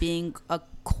card, being a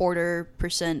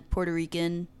 0.25% Puerto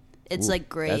Rican. It's like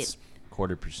great. That's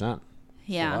 0.25%.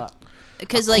 Yeah.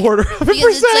 Because like quarter of a because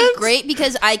it's like percent? great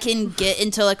because I can get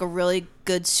into like a really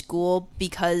good school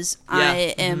because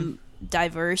I am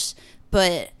diverse,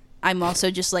 but I'm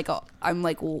also just like I'm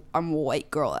a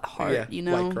white girl at heart, Yeah, you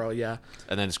know. white girl, yeah.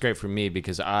 And then it's great for me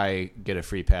because I get a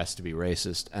free pass to be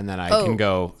racist, and then I Oh. can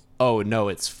go, oh no,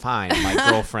 it's fine. My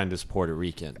girlfriend is Puerto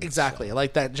Rican. Exactly.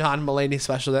 Like that John Mulaney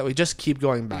special that we just keep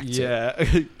going back to.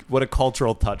 Yeah. What a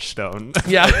cultural touchstone.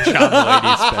 Yeah. John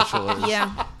Mulaney special is.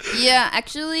 Yeah.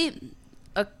 Actually,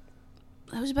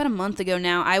 that was about a month ago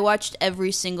now. I watched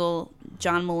every single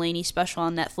John Mulaney special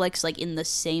on Netflix like in the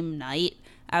same night.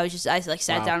 I like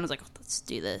sat down and was like, let's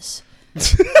do this.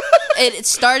 It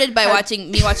started by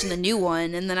watching the new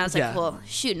one, and then I was like, well,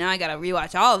 shoot, now I gotta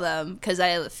rewatch all of them because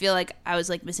I feel like I was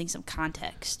like missing some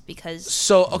context because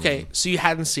So, okay, so you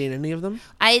hadn't seen any of them?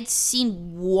 I had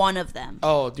seen one of them.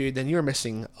 Oh, dude, then you're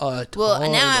missing a ton Well,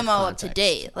 now of I'm all up to context.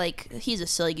 date. Like, he's a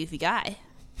silly, goofy guy.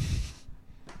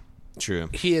 True.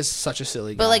 He is such a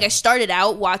silly guy. But like, I started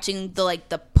out watching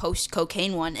the post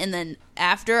cocaine one, and then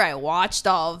after I watched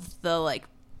all of the like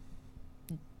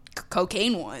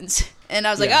cocaine ones, and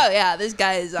I was like, Yeah. oh yeah, this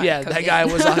guy is on yeah, cocaine. that guy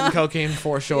was on cocaine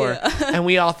for sure. Yeah. And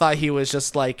we all thought he was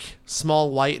just like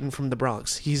small, white, and from the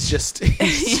Bronx. He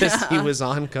was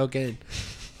on cocaine.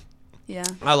 Yeah,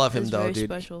 I love It him was though, very dude.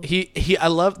 special. I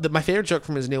love my favorite joke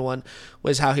from his new one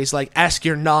was how he's like, ask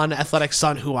your non-athletic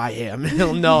son who I am.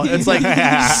 He'll know. It's like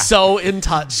so in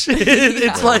touch.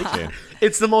 It's like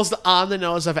it's the most on the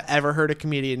nose I've ever heard a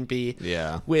comedian be.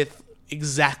 Yeah. With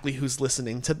exactly who's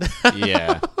listening to them.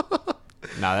 Yeah.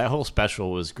 No, that whole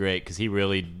special was great because he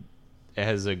really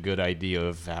has a good idea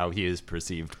of how he is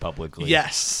perceived publicly.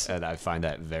 Yes. And I find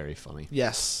that very funny.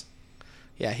 Yes.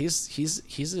 Yeah,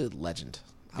 he's a legend.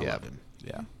 I love him.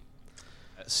 Yeah.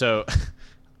 So,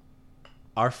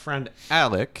 our friend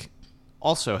Alec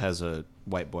also has a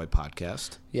white boy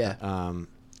podcast. Yeah.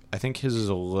 I think his is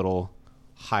a little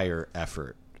higher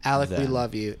effort. Alec, we than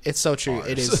love you. It's so true. ours.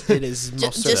 It is most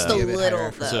just certainly a bit little, higher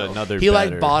effort. though. So another He like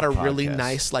better bought a really podcast.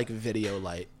 nice like video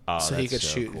light Oh, so he that's could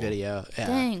so shoot cool. video. Yeah.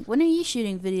 Dang, when are you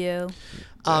shooting video?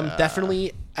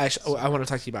 Definitely. Actually, I want to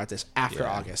talk to you about this after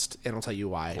Yeah. August, and I'll tell you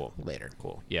why Cool. later.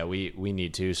 Cool. Yeah, we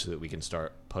need to so that we can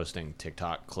start posting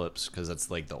TikTok clips because that's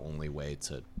like the only way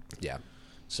to. Yeah.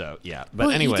 So yeah, but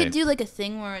Well, anyway, you could do like a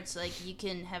thing where it's like you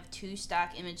can have two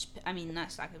stock image. I mean,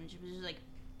 not stock images, but just like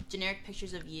generic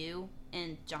pictures of you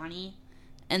and Johnny,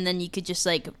 and then you could just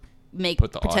like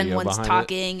Put the pretend audio one's behind it.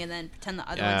 talking and then pretend the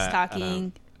other one's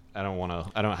talking. I don't want to.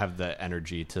 I don't have the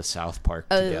energy to South Park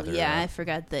Oh together. yeah, I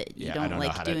forgot that you Yeah, I don't don't know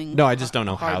like how to- doing. No, I just don't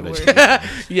know how hard to work. do it.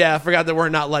 Yeah, I forgot that we're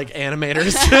not like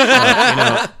animators.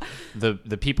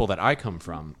 The people that I come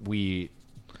from, we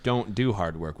don't do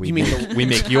hard work. We mean we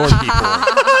make your people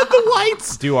the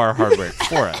whites. do our hard work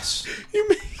for us.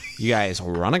 You guys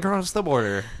run across the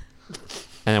border,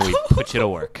 and then we put you to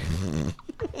work.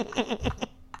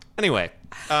 Anyway,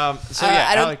 so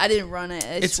yeah, I didn't run it.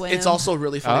 I swam. It's also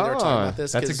really funny they were talking about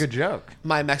this. That's a 'cause good joke.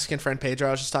 My Mexican friend Pedro,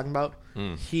 I was just talking about.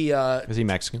 He Is he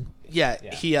Mexican?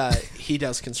 he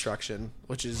does construction,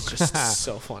 which is just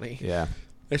so funny. Yeah.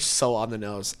 It's so on the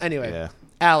nose. Anyway, Yeah.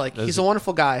 Alec, he's a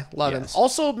wonderful guy. Love him. Yes.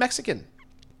 Also Mexican.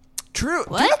 True.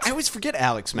 What? Dude, I always forget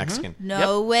Alex Mexican.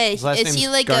 no way. His last Is name's he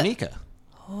like Garnica.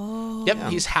 Yep,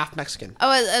 he's half Mexican. Oh,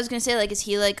 I was gonna say like, is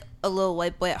he like a little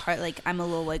white boy at heart? Like I'm a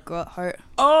little white girl at heart,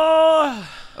 Oh,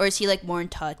 or is he like more in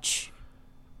touch?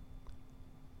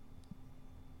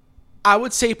 I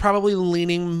would say probably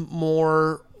leaning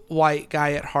more white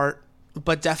guy at heart,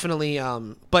 but definitely.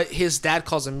 But his dad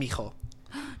calls him mijo.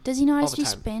 Does he know how to All the speak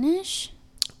time. Spanish?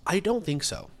 I don't think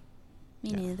so.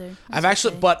 Me neither. I've That's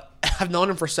actually, okay. but I've known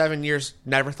him for 7 years.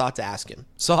 Never thought to ask him.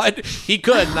 So he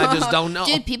could, and I just don't know.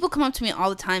 Dude, people come up to me all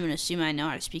the time and assume I know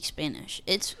how to speak Spanish.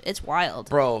 It's wild.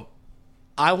 Bro,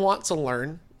 I want to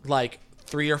learn like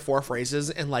 3 or 4 phrases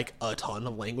in like a ton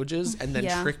of languages and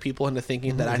then trick people into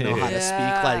thinking that I know how to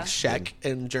speak like Czech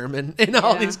and German and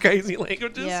all these crazy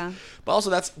languages. Yeah. But also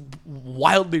that's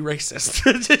wildly racist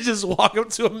to just walk up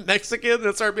to a Mexican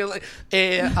and start being like,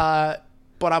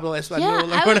 por hablo español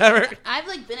or whatever. I've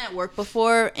like been at work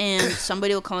before and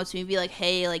somebody will come up to me and be like,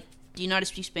 hey, like, do you know how to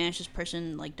speak Spanish? This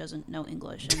person like doesn't know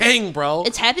English. And dang, bro.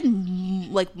 It's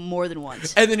happened like more than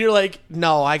once. And then you're like,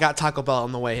 no, I got Taco Bell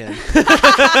on the way in.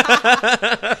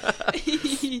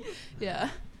 Yeah.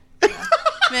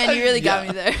 Man, you really got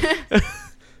me there.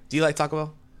 Do you like Taco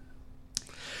Bell?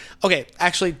 Okay,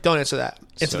 actually, don't answer that.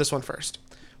 Answer this one first.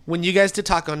 When you guys did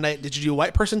taco night, did you do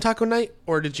white person taco night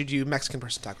or did you do Mexican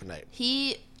person taco night?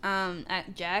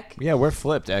 At Jack. Yeah, we're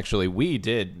flipped. Actually, we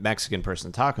did Mexican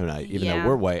person taco night, even though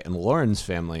we're white, and Lauren's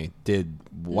family did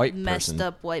messed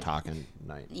up white taco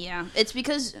night. Yeah, it's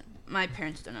because my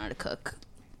parents don't know how to cook.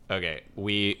 Okay,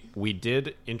 we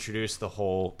did introduce the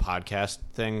whole podcast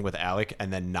thing with Alec,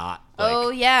 and then not. We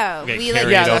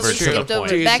skipped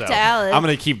over back to Alec. I'm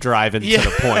gonna keep driving to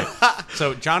the point.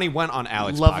 So Johnny went on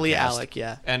Alec's lovely podcast, Alec,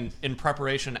 yeah. And in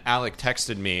preparation, Alec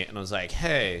texted me and was like,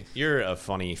 "Hey, you're a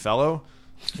funny fellow.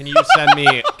 Can you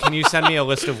send me a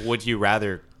list of would you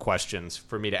rather questions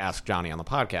for me to ask Johnny on the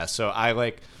podcast?" So I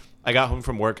got home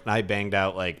from work and I banged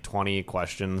out like 20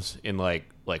 questions in like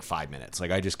 5 minutes.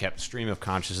 Like I just kept stream of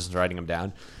consciousness writing them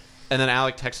down. And then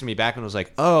Alec texted me back and was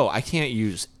like, "Oh, I can't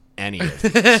use any of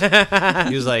these."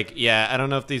 He was like, "Yeah, I don't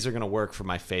know if these are going to work for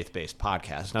my faith-based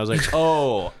podcast." And I was like,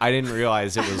 "Oh, I didn't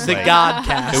realize it was the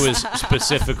Godcast." It was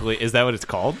specifically, is that what it's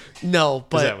called? No,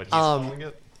 but is that what he's calling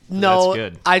it? No,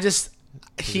 that's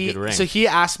good. He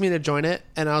asked me to join it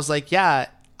and I was like, "Yeah,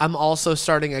 I'm also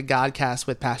starting a Godcast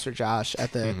with Pastor Josh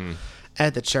at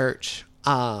the church."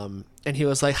 And he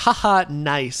was like, haha,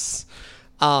 nice.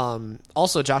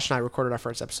 Also, Josh and I recorded our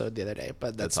first episode the other day,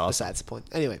 but that's awesome. Besides the point.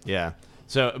 Anyway. Yeah.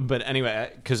 So, but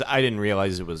anyway, because I didn't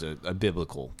realize it was a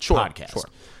biblical podcast. Sure.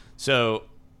 So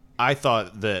I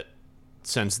thought that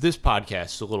since this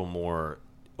podcast is a little more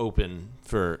open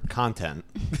for content,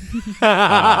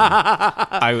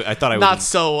 I thought I would not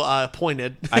so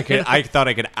pointed. I thought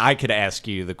I could ask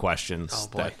you the questions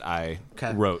that I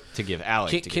wrote to give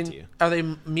Alec to get to you. Are they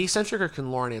me centric or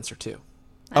can Lauren answer too?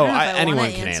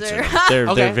 Anyone can answer.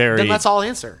 They're very. Then let's all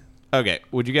answer. Okay.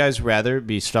 Would you guys rather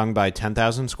be stung by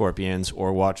 10,000 scorpions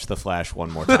or watch The Flash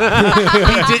one more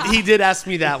time? He did ask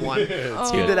me that one. He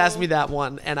did ask me that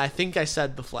one, and I think I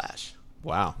said The Flash.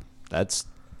 Wow, that's.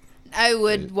 I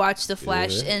would watch The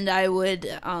Flash, and I would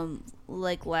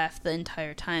laugh the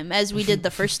entire time, as we did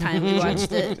the first time we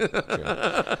watched it.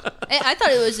 I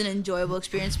thought it was an enjoyable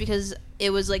experience because it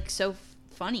was like so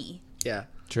funny. Yeah.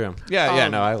 True. Yeah.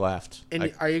 No, I laughed.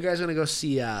 And are you guys gonna go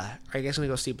see? Are you guys gonna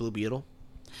go see Blue Beetle?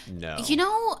 No.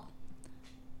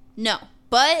 No.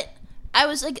 But I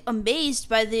was like amazed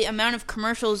by the amount of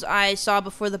commercials I saw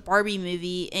before the Barbie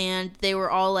movie, and they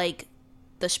were all like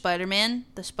the Spider-Man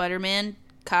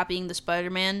copying the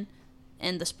Spider-Man,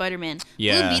 and the Spider-Man.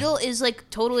 Yeah. Blue Beetle is like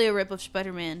totally a rip of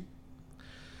Spider-Man.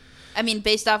 I mean,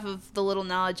 based off of the little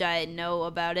knowledge I know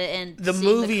about it, and the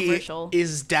movie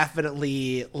is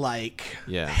definitely like,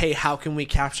 hey, how can we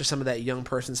capture some of that young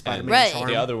person Spider-Man charm?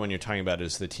 The other one you're talking about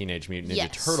is the Teenage Mutant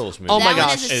Ninja Turtles movie. Oh my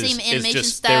gosh, has the same animation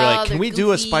style. They were like, can we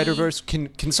do a Spider-Verse?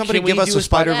 Can somebody give us a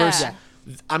Spider-Verse? Yeah.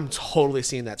 I'm totally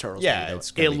seeing that Turtles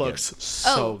movie. It looks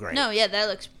so great. No, that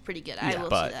looks pretty good. I will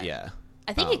see that. Yeah.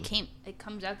 I think it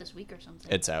comes out this week or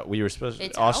something. It's out. We were supposed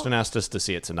to. Austin asked us to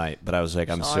see it tonight, but I was like,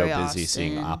 I'm so busy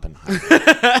seeing Oppenheimer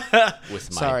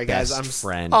with my best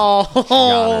friend.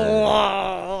 Oh.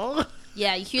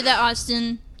 Yeah, you hear that,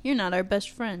 Austin? You're not our best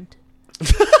friend.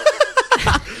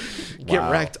 Get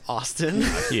wrecked, Austin.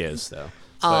 He is, though.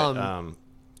 But,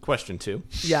 question 2.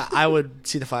 Yeah, I would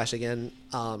see The Flash again,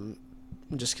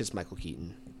 just because Michael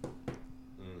Keaton.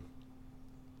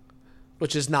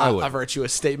 Which is not a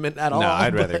virtuous statement at all. No,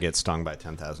 I'd rather get stung by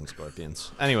 10,000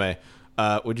 scorpions. Anyway,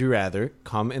 would you rather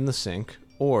come in the sink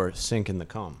or sink in the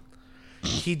cum?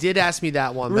 He did ask me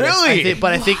that one. Really?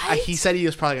 I think he said he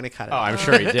was probably going to cut it. Oh, I'm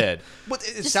sure he did. But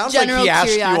it sounds like he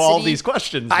asked you all these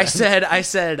questions. I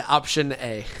said option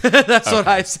A. That's what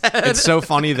I said. It's so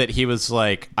funny that he was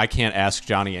like, I can't ask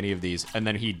Johnny any of these. And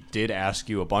then he did ask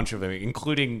you a bunch of them,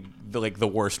 including the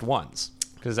worst ones.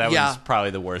 Because that was probably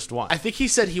the worst one. I think he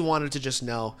said he wanted to just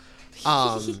know.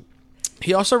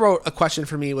 He also wrote a question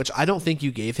for me, which I don't think you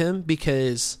gave him,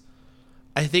 because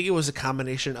I think it was a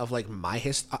combination of like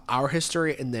our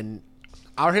history and then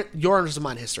yours is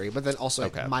mine history, but then also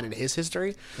Okay. mine and his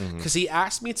history. Because he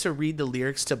asked me to read the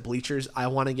lyrics to Bleacher's "I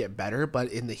Want to Get Better,"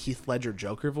 but in the Heath Ledger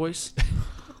Joker voice,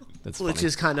 That's which funny.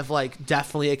 is kind of like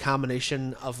definitely a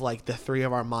combination of like the three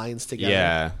of our minds together.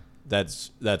 Yeah,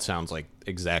 that sounds like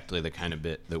exactly the kind of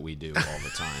bit that we do all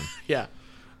the time. Yeah.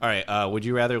 All right, would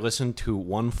you rather listen to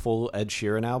one full Ed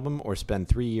Sheeran album or spend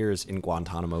 3 years in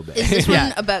Guantanamo Bay? Is this Yeah.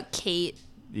 one about Kate?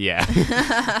 Yeah.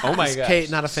 Oh my god. Kate,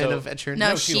 not a fan of Ed Sheeran.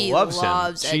 No, She she loves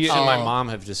loves him. Ed She Sheeran. and my mom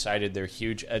have decided they're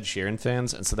huge Ed Sheeran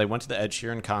fans, and so they went to the Ed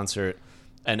Sheeran concert,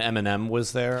 and Eminem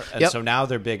was there, and Yep. so now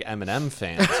they're big Eminem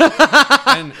fans.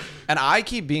 and I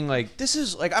keep being like, this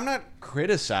is like, I'm not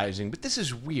criticizing, but this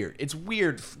is weird. It's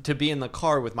weird to be in the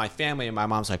car with my family, and my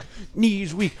mom's like,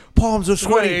 knees weak, palms are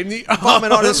sweaty,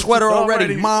 vomit on his sweater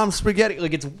already, mom's spaghetti.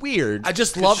 Like, it's weird. I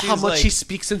just love how she's much like- he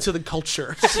speaks into the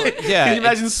culture. Yeah, Can you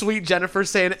imagine sweet Jennifer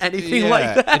saying anything Yeah,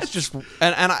 like that? It's just,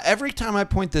 and every time I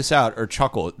point this out or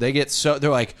chuckle, they're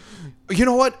like, you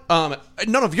know what?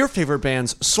 None of your favorite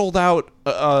bands sold out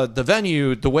the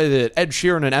venue the way that Ed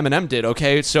Sheeran and Eminem did.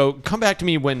 Okay, so come back to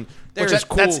me when there's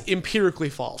cool. That's empirically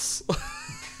false.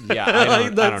 Yeah, I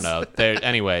don't know.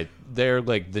 They're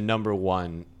like the number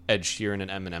one Ed Sheeran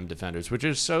and Eminem defenders, which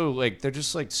is so like they're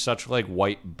just like such like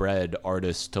white bread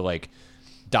artists to like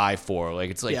die for. Like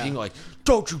it's like Yeah. being like,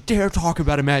 don't you dare talk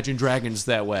about Imagine Dragons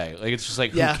that way. Like it's just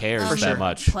like Yeah, who cares for that sure.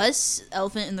 much? Plus,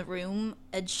 elephant in the room.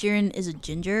 Ed Sheeran is a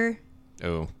ginger.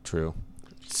 Oh, true.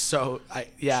 So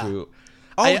True.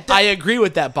 I agree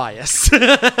with that bias.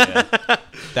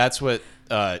 That's what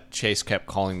Chase kept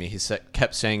calling me. He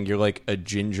kept saying, "You're like a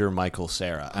ginger Michael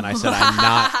Cera," and I said, "I'm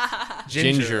not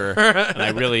ginger," and I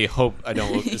really hope I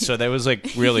don't. Look, so that was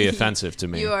like really offensive to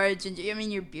me. You are a ginger. I mean,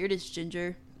 your beard is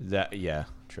ginger. Yeah,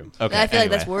 true. Okay, I feel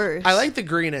like that's anyway. worse. I like the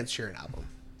Green Ed Sheeran album.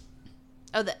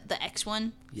 Oh, the X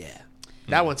one. Yeah,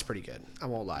 that one's pretty good. I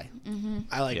won't lie.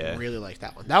 I Yeah. really like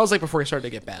that one. That was like before he started to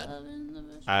get bad.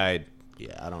 I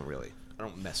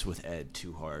don't mess with Ed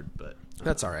too hard, but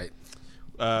That's all right.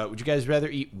 would you guys rather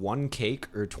eat 1 cake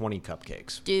or 20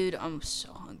 cupcakes? Dude, I'm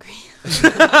so hungry.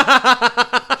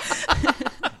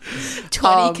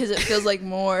 20 because it feels like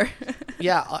more.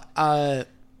 Yeah,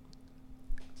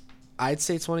 I'd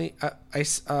say 20.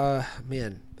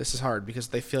 Man, this is hard because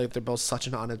they feel like they're both such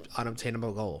an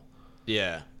unobtainable goal.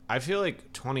 Yeah, I feel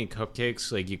like 20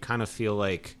 cupcakes. Like you kind of feel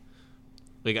like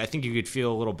I think you could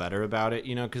feel a little better about it,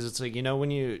 you know, because it's like, you know, when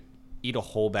you eat a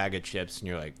whole bag of chips and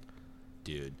you're like,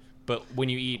 dude. But when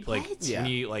you eat like What? Yeah.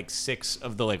 when you eat like 6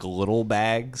 of the like little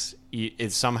bags,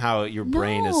 it's somehow your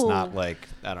brain is No. not like,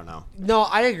 I don't know. No,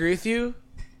 I agree with you.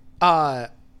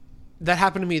 That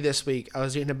happened to me this week. I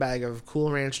was eating a bag of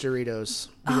Cool Ranch Doritos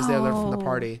because they were there from the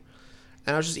party.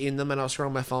 And I was just eating them and I was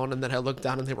scrolling my phone and then I looked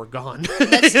down and they were gone.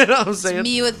 You know what I'm saying?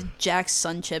 Me with Jack's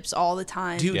Sun Chips all the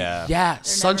time. Dude, Yeah. yeah.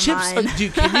 Sun never chips. mine.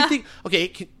 Dude, can you think? Okay,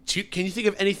 can you think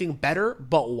of anything better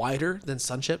but wider than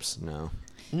Sun Chips? No.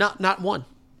 Not one.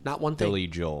 Not one thing. Billy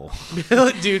Joel.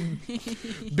 Dude,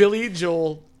 Billy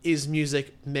Joel is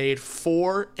music made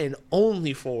for and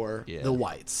only for Yeah. the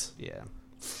whites, Yeah.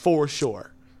 for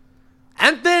sure.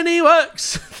 And then he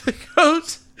works the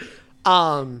coat.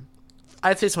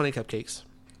 I'd say 20 cupcakes.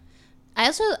 I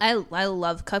also I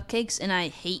love cupcakes and I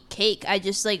hate cake. I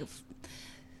just like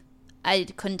I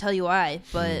couldn't tell you why,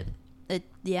 but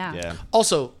yeah. Yeah.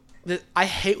 Also, I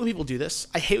hate when people do this.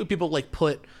 I hate when people like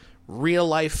put real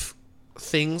life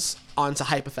things onto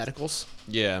hypotheticals.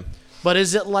 Yeah. But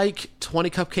is it like 20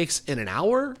 cupcakes in an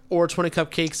hour or 20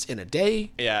 cupcakes in a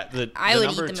day? Yeah, the I would eat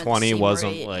number them at the 20 same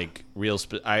wasn't rate. like real.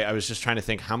 I was just trying to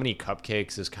think how many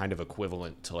cupcakes is kind of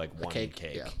equivalent to like one cake,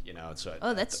 cake. yeah. You know, so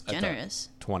Oh, that's I thought generous.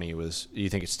 20 was. You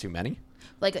think it's too many?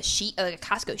 Like a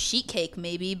Costco sheet cake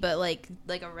maybe, but like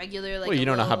a regular like. Well, you a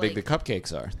don't know how little, big like- the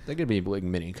cupcakes are. They're gonna be like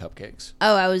mini cupcakes.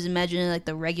 Oh, I was imagining like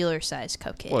the regular size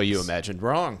cupcakes. Well, you imagined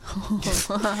wrong.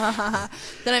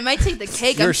 Then I might take the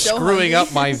cake. You're I'm so screwing hungry.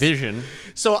 up my vision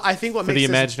So I think what for makes the this,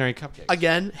 imaginary cupcakes.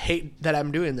 again, hate that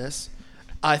I'm doing this.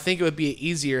 I think it would be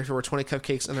easier if there were 20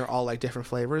 cupcakes and they're all like different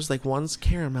flavors. Like one's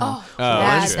caramel, Oh,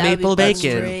 yeah, one's that would be maple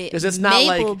bacon. great. Because it's not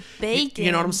Maple like bacon.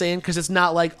 you know what I'm saying? Because it's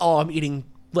not like, oh, I'm eating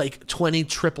like 20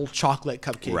 triple chocolate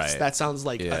cupcakes. Right. That sounds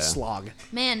like Yeah. a slog.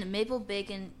 Man, maple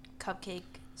bacon cupcake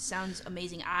sounds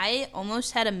amazing. I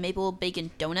almost had a maple bacon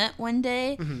donut one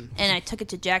day, Mm-hmm. and I took it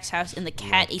to Jack's house, and the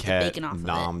cat ate the bacon off of it.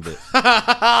 nommed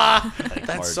it.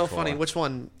 That's so funny. Which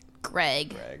one? Greg.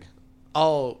 Greg.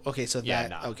 Oh, okay. So Yeah, that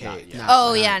not- okay. not yet.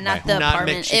 Oh yeah, not the Not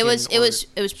apartment. McChicken It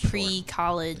was or-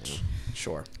 pre-college.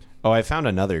 Sure. Oh, I found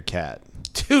another cat.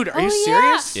 Dude, are you Oh,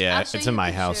 yeah. serious? Yeah, I'll show it's you in a my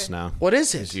picture. house now. What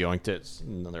is Just it? yoinked it. It's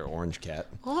another orange cat.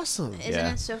 Awesome. Isn't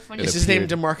Yeah. it so funny? Is It his name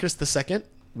appeared. DeMarcus II?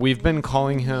 we've been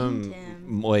calling Named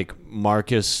him like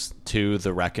Marcus to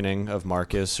the Reckoning of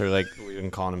Marcus, or like we've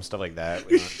been calling him stuff like that.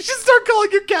 You should start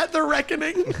calling your cat the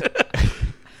Reckoning.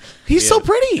 He's so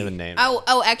pretty. Name.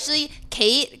 Oh, actually,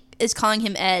 Kate is calling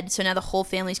him Ed, so now the whole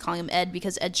family's calling him Ed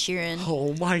because Ed Sheeran.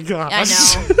 Oh my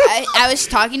gosh. I know. I was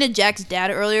talking to Jack's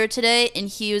dad earlier today, and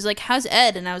he was like, "How's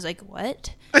Ed?" And I was like,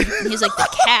 "What?" And he's like,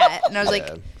 "The cat." And I was like,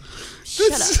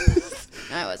 "Shut up."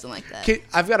 I wasn't like that. Kate,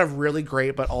 I've got a really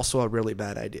great but also a really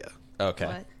bad idea. Okay.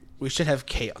 What? We should have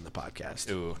Kate on the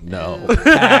podcast. Ooh, no.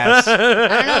 Pass. I don't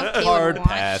know if Kate Hard would want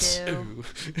pass.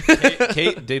 to.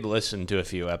 Kate did listen to a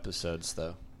few episodes,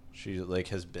 though. She like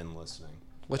has been listening,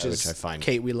 Which I find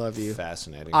Kate, we love you.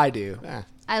 fascinating. I do.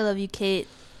 I love you, Kate.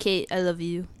 Kate, I love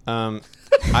you. I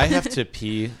have to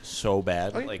pee so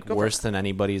bad, Okay, like go for worse it. than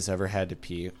anybody's ever had to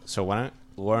pee. So why don't,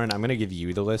 Lauren? I'm gonna give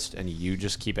you the list, and you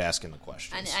just keep asking the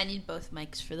questions. I need both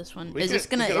mics for this one. We Is can- this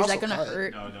gonna? we can Is also that gonna cut it.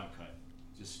 hurt? No, don't cut.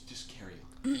 Just carry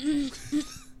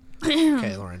on.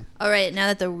 Okay, Lauren. All right, now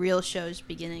that the real show is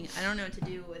beginning, I don't know what to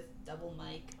do with double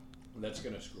mic. That's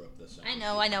gonna screw up this. I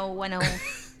know.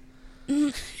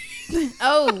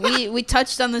 Oh, we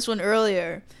touched on this one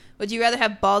earlier. Would you rather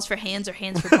have balls for hands or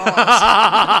hands for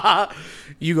balls?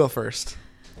 You go first.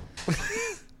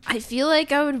 I feel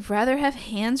like I would rather have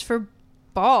hands for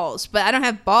balls, but I don't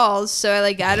have balls, so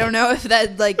I don't know if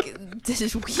that this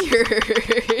is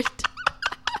weird.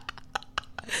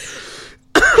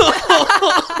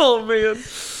 Oh man.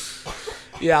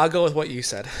 Yeah, I'll go with what you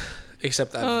said.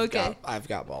 Except Okay. I've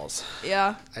got balls.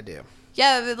 Yeah. I do.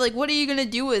 Yeah, but what are you gonna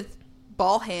do with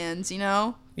ball hands? You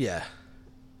know, Yeah.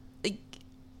 like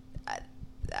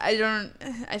I don't.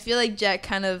 I feel like Jack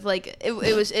kind of it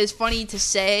was funny to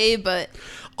say, but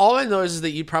All I know is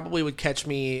that you probably would catch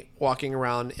me walking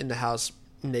around in the house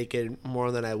naked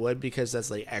more than I would because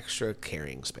that's like extra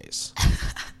carrying space.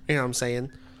 You know what I'm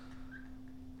saying?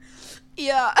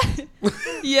 yeah,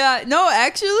 yeah. No,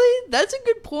 actually, that's a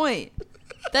good point.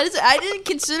 That is, I didn't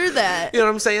consider that. You know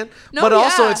what I'm saying? No, but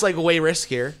also yeah. it's like way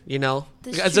riskier, you know?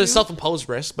 That's It's true. a self-imposed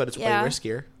risk, but it's Yeah. way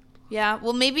riskier. Yeah.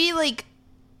 Well, maybe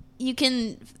you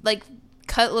can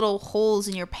cut little holes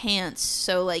in your pants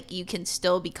so you can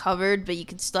still be covered, but you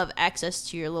can still have access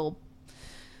to your little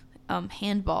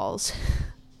handballs.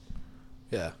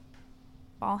 Yeah.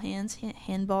 Ball hands,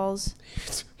 handballs.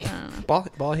 I don't know.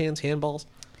 Ball hands, handballs.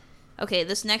 Okay,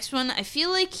 this next one, I feel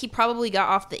like he probably got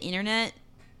off the internet.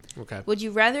 Okay. Would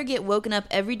you rather get woken up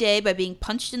every day by being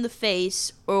punched in the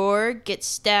face or get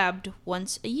stabbed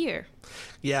once a year?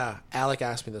 Yeah, Alec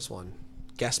asked me this one.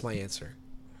 Guess my answer.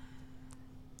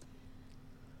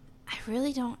 I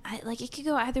really don't. It could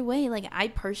go either way. I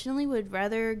personally would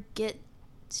rather get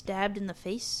stabbed in the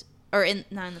face. Or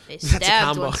not in the face. That's a Stabbed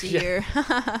combo, once a yeah. year.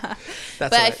 That's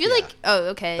But what I feel yeah. oh,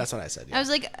 okay. That's what I said. Yeah. I was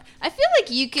like, I feel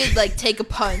like you could take a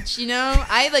punch, you know?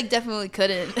 I definitely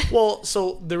couldn't. Well,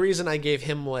 so the reason I gave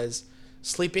him was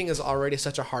sleeping is already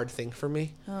such a hard thing for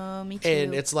me. Oh, me too.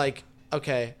 And it's like,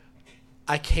 okay,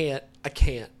 I can't.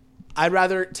 I'd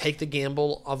rather take the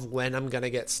gamble of when I'm going to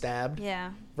get stabbed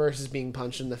yeah, versus being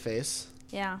punched in the face.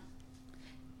 yeah.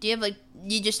 Do you have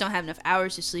you just don't have enough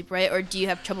hours to sleep, right? Or do you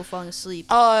have trouble falling asleep?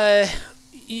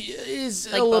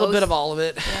 Is Like a little both? bit of all of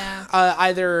it. Yeah.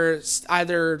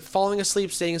 Either falling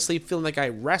asleep, staying asleep, feeling like I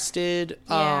rested,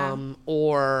 Yeah.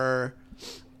 or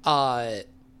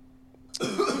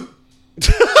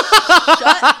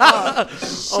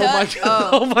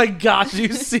oh my gosh, are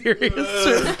you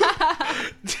serious?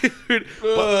 Dude,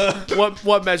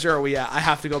 what measure are we at? I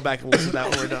have to go back and listen to that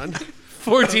when we're done.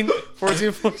 14.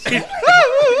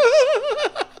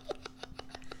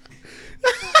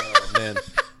 Oh man,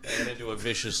 I got into a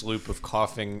vicious loop of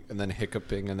coughing and then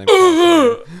hiccuping and then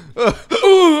coughing.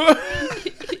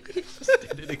 Just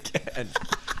did it again.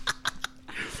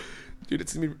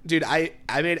 Dude, I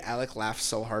made Alec laugh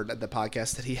so hard at the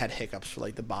podcast that he had hiccups for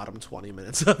the bottom 20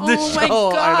 minutes of the show. Oh my I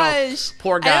know. gosh.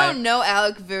 Poor guy. I don't know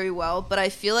Alec very well, but I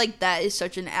feel like that is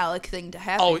such an Alec thing to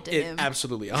happen Oh, to it him.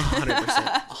 absolutely 100%.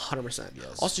 100%.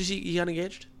 Yes. Also, did you got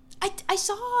engaged? I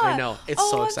saw. I know. It's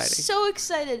so exciting. I'm so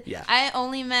excited. Yeah. I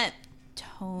only met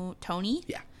Tony.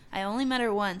 Yeah. I only met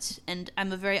her once, and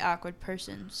I'm a very awkward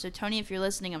person. So, Tony, if you're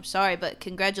listening, I'm sorry, but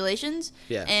congratulations.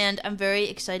 Yeah. And I'm very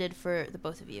excited for the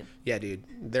both of you. Yeah, dude.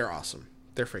 They're awesome.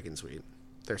 They're freaking sweet.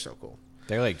 They're so cool.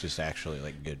 They're just actually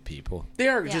good people.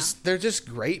 They're Yeah. they're just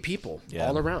great people Yeah.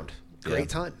 all around. Great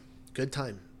time. Good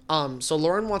time. So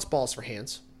Lauren wants balls for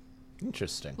hands.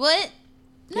 Interesting. What?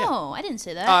 No, I didn't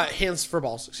say that. Hands for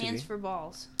balls, excuse Hands me. for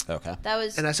balls. Okay. That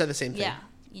was. And I said the same thing. Yeah,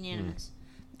 unanimous.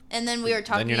 And then we were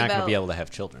talking Then you're not about going to be able to have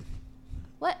children.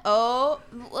 what? Oh,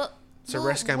 well, It's a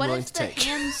risk I'm what willing if to the take.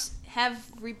 have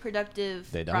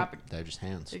reproductive They don't. property. They're just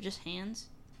hands. They're just hands.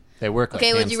 They work. Okay,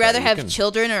 like would hands you that rather have can-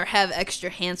 children or have extra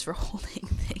hands for holding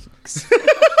things?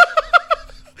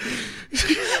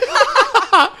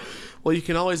 Well, you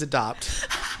can always adopt.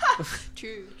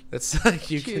 True. That's like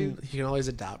you True. can always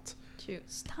adopt. True.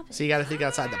 Stop it. So you got to think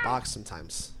outside the box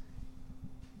sometimes.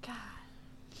 God.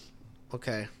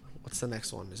 Okay, what's the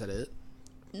next one? Is that it?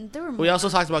 There were We more. also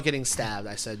talked about getting stabbed.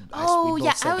 I said. Oh, we both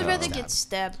yeah. said I would getting rather stabbed. get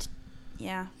stabbed.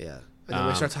 Yeah. Yeah, and then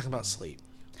we start talking about sleep.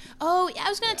 Oh, yeah. I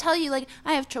was going to tell you, like,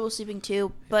 I have trouble sleeping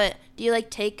too, but do you, like,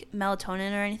 take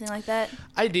melatonin or anything like that?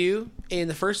 I do. In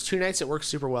the first 2 nights, it works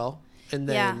super well, and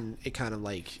then it kind of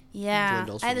like Yeah.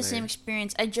 dwindles I had from the same there.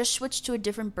 experience. I just switched to a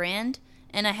different brand,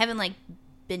 and I haven't, like,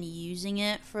 been using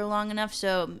it for long enough,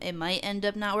 so it might end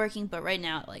up not working, but right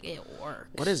now, like, it works.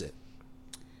 What is it?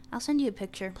 I'll send you a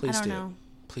picture. Please I don't do. know.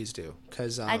 Please do,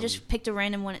 because I just picked a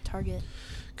random one at Target.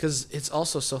 because it's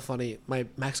also so funny. My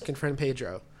Mexican friend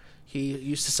Pedro, he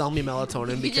used to sell me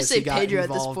melatonin You because just he say got Pedro at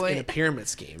this involved in a point. pyramid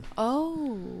scheme.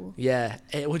 Oh. Yeah,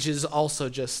 which is also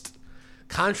just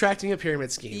contracting a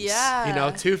pyramid schemes. Yeah. You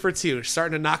know, 2 for 2,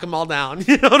 starting to knock them all down.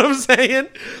 You know what I'm saying?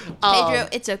 Pedro,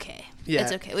 it's okay. yeah,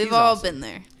 It's okay. We've he's all awesome. been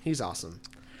there. He's awesome.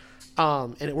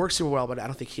 And it works super well, but I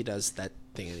don't think he does that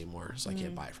thing anymore, so I Mm.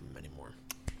 can't buy it from him anymore.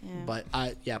 Yeah.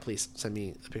 But yeah, please send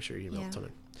me a picture of your Yeah. melatonin.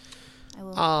 I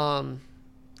will.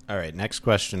 All right. Next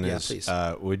question Yeah, is: please.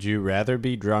 would you rather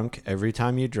be drunk every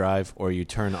time you drive, or you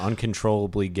turn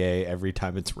uncontrollably gay every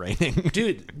time it's raining?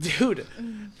 Dude,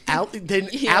 Alec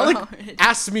Yeah.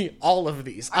 asked me all of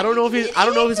these. I don't know if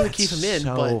he's gonna keep him in,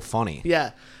 so but funny.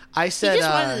 yeah, I he said just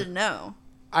wanted to know.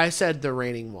 I said the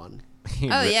raining one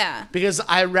Oh, yeah. because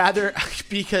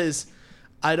because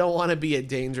I don't want to be a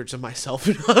danger to myself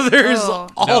and others Oh.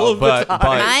 all No, of but- the time.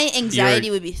 but- My anxiety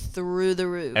you're- would be through the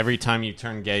roof. Every time you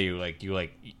turn gay,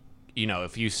 you know,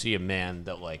 if you see a man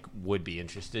that like would be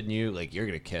interested in you, like you're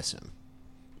gonna kiss him.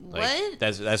 Like, What?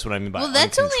 That's what I mean by. Well,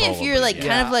 that's only if you're like uncontrollably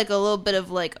kind Yeah. of like a little bit of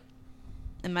like.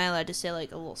 Am I allowed to say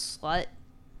like a little slut?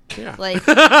 yeah. Like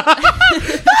gay.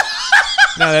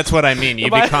 No, that's what I mean. You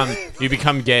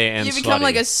become gay and you become slutty.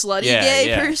 like a slutty Yeah, gay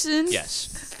yeah. person. Yes.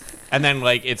 And then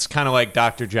like it's kind of like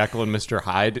Dr. Jekyll and Mr.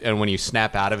 Hyde, and when you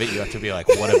snap out of it, you have to be like,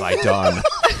 "What have I done?"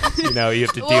 You know, you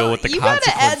have to deal Well, with the you gotta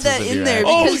add consequences that of in your there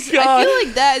actions. because I God. feel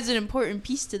like that is an important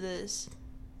piece to this.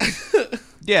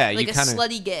 Yeah, Like you a kind of.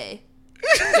 slutty gay.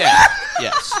 Yeah.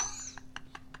 Yes.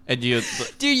 And you.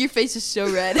 Dude, your face is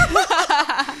so red.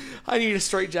 I need a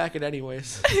straight jacket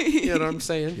anyways. You know what I'm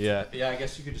saying? Yeah. Yeah. I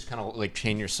guess you could just kind of like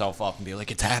chain yourself up and be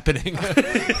like, "It's happening."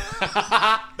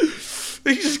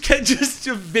 You just get just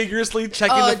vigorously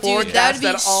checking the forecast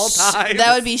at all times.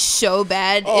 That would be so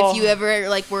bad Oh. if you ever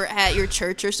like were at your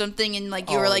church or something and like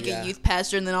you were Oh, like yeah. a youth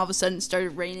pastor and then all of a sudden it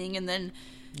started raining and then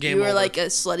Game you were over. like a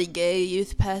slutty gay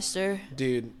youth pastor.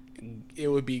 Dude, it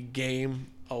would be game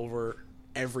over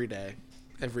every day.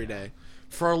 Every day.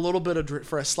 For a little bit of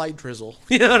for a slight drizzle.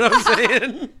 You know what I'm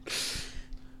saying?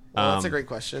 Well, that's a great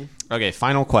question. Okay,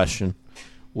 final question.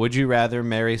 Would you rather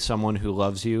marry someone who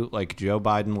loves you like Joe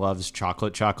Biden loves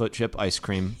chocolate chip ice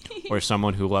cream, or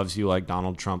someone who loves you like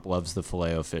Donald Trump loves the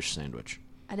Filet-O-Fish sandwich?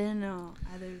 I didn't know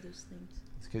either of those things.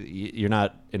 It's 'cause you're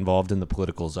not involved in the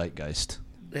political zeitgeist.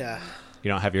 Yeah. You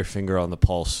don't have your finger on the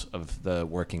pulse of the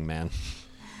working man.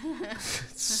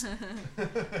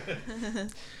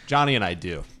 Johnny and I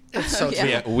do. It's so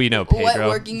Yeah. true. We know Pedro. What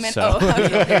working man? So Oh,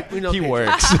 okay. We know he Pedro.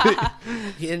 works.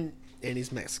 And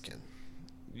he's Mexican.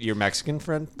 Your Mexican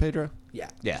friend, Pedro? Yeah.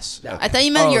 Yes. Yeah. Okay. I thought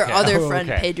you meant your Okay. other Oh, friend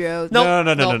okay. Pedro. No.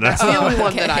 That's the only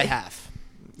one okay. that I have.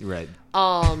 Right.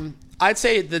 I'd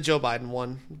say the Joe Biden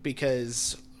one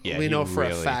because Yeah, we he know for a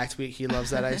really- fact he loves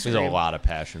that ice cream. There's a lot of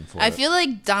passion for I it. feel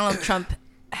like Donald Trump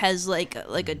has like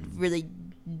a really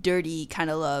dirty kind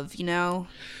of love, you know?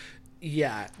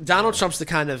 Yeah, Donald Trump's the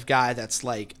kind of guy that's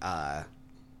like,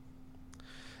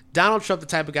 Donald Trump, the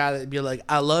type of guy that'd be like,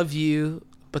 "I love you,"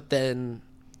 but then,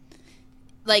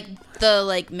 Like the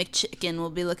McChicken will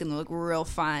be looking like real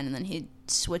fine, and then he'd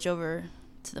switch over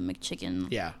to the McChicken.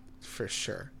 yeah, for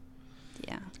sure,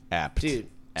 Yeah, apt. dude.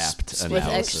 Apt With with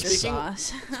analysis. extra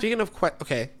sauce. Speaking of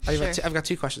okay, Sure. I've got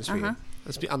 2 questions for Uh-huh. you.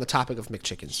 Let's be on the topic of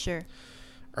McChickens. Sure.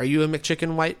 Are you a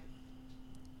McChicken white?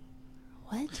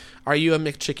 What? Are you a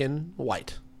McChicken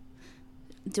white?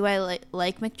 Do I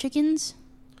like McChickens?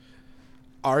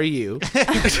 Are you?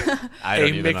 I don't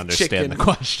a even McChicken. understand the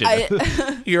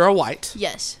question. You're a white.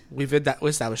 Yes. We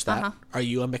established that. Uh-huh. Are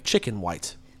you a McChicken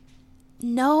white?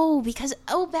 No, because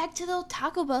back to the old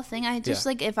Taco Bell thing. I just Yeah.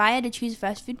 like if I had to choose a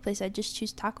fast food place, I'd just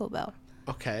choose Taco Bell.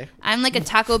 Okay. I'm like a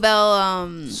Taco Bell.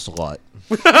 Slut.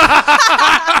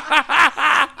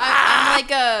 I'm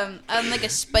I'm like a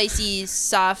spicy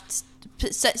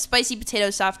potato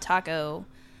soft taco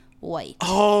white.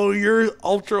 Oh, you're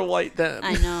ultra white then.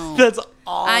 I know. That's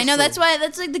awesome. I know. That's why.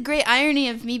 That's like the great irony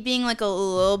of me being like a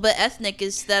little bit ethnic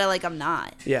is that like I'm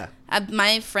not. Yeah.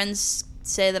 My friends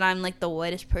say that I'm like the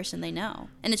whitest person they know,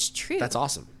 and it's true. That's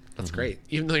awesome. That's great.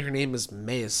 Even though your name is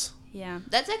Maiz. Yeah,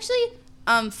 that's actually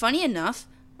funny enough.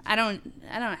 I don't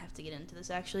have to get into this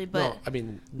actually, but No, I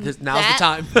mean, now's the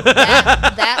time.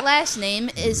 that last name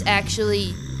is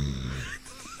actually.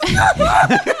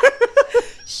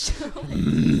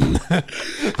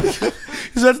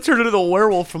 He's about to turn into the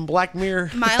werewolf from Black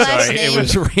Mirror. My last Sorry, name. it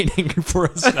was raining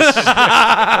for us.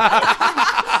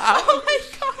 Oh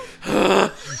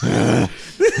my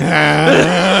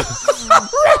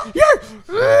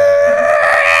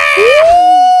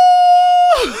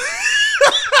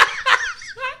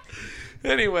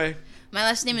Anyway. My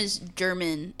last name is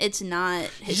German. It's not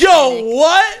Hispanic. Yo,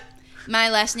 what? My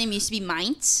last name used to be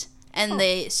Maiz, and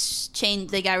they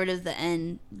changed. They got rid of the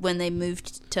N when they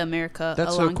moved to America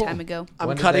That's a so long cool. time ago. I'm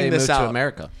When did cutting they this move to out.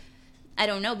 America? I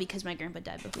don't know because my grandpa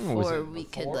died Was before it we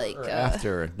could before like. or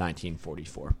after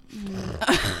 1944.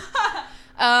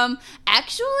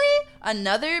 Actually,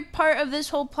 another part of this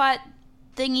whole plot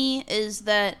thingy is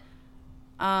that,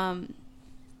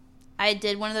 I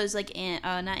did one of those like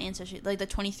not ancestry, like the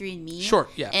 23andMe. Sure,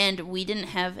 yeah. And we didn't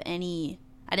have any.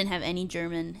 I didn't have any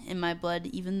German in my blood,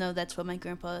 even though that's what my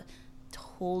grandpa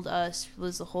told us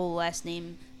was the whole last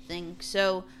name thing.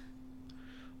 So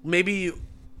Maybe.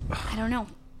 I don't know.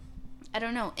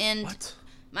 And What?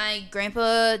 my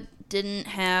grandpa didn't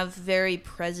have very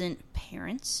present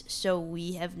parents, so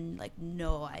we have like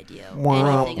no idea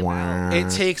anything about. It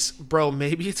takes, bro,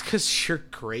 maybe it's because your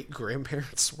great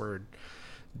grandparents were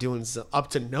doing up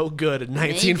to no good in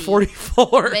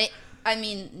 1944. I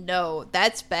mean, no,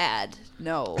 that's bad.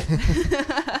 No.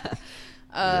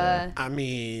 I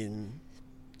mean,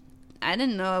 I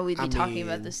didn't know we'd be talking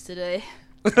about this today.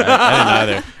 I didn't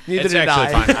either. Neither it's did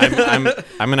actually I. fine.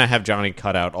 I'm gonna have Johnny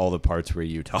cut out all the parts where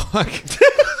you talk.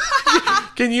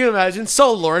 can you imagine?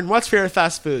 So, Lauren, what's favorite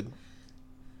fast food?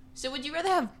 So would you rather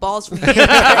have balls from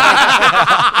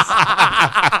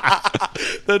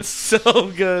That's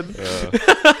so good.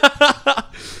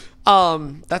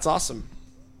 That's awesome.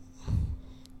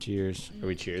 Cheers. Are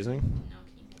we cheersing?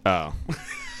 Oh.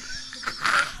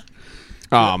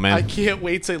 Oh man. I can't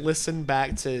wait to listen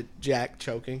back to Jack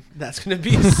choking. That's gonna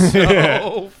be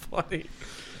so funny.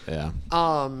 Yeah.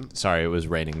 Sorry, it was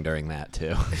raining during that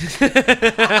too.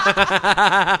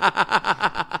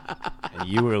 And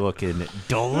you were looking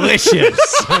delicious.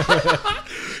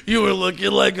 You were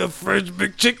looking like a French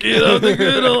McChicken on the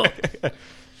griddle.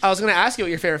 I was gonna ask you what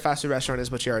your favorite fast food restaurant is,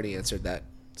 but you already answered that.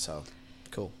 So,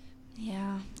 cool.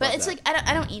 Yeah, but Love it's that. like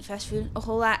I don't eat fast food a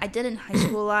whole lot. I did in high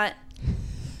school a lot.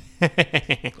 What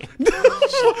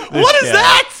is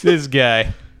that? This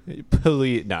guy.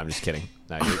 Please. No, I'm just kidding.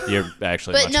 No, you're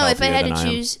actually. But much no, if I healthier had than to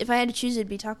am. choose, it'd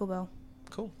be Taco Bell.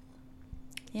 Cool.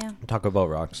 Yeah. Taco Bell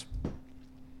rocks.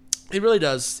 It really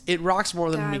does. It rocks more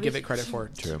than God, we we give it should credit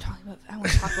for. True. I want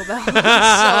Taco Bell. I'm so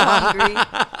hungry.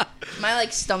 My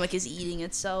like stomach is eating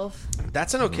itself.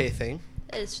 That's an okay thing.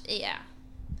 It's yeah.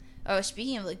 Oh,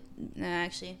 speaking of like,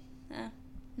 actually,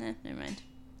 never mind.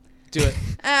 Do it.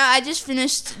 I just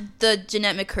finished the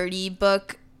Jeanette McCurdy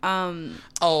book. I'm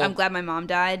glad my mom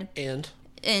died,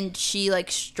 and she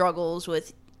like struggles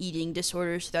with eating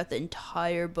disorders throughout the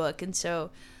entire book, and so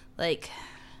like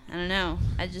I don't know.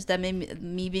 That made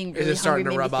me being really Is it starting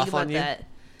hungry to made me rub think off about on you? that.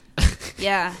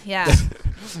 Yeah.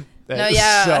 That No, is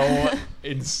yeah. so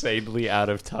insanely out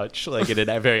of touch, like in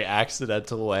a very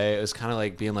accidental way. It was kind of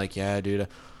like being like, yeah, dude,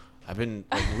 I've been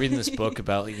like reading this book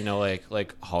about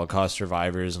like Holocaust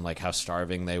survivors and like how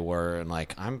starving they were, and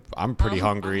like I'm pretty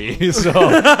hungry, so it's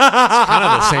kind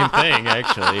of the same thing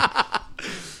actually.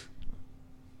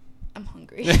 I'm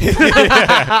hungry.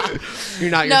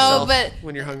 You're not No, yourself but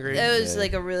when you're hungry. It was Yeah.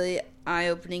 like a really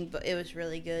eye-opening, but it was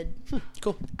really good.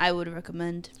 Cool. I would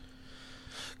recommend.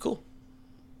 Cool.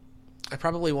 I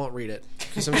probably won't read it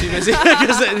because I'm too busy.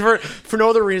 for no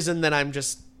other reason than I'm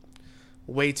just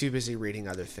way too busy reading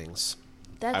other things.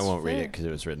 That's I won't read fair. it because it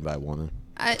was written by a woman.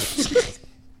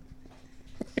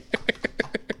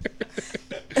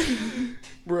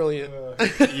 Brilliant.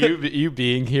 You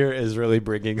being here is really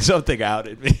bringing something out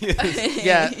in me.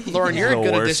 Yeah, Lauren, you're a The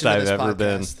good worst addition to I've this ever podcast.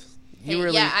 been. You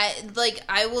really,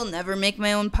 I will never make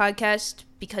my own podcast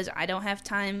because I don't have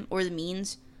time or the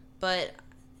means, but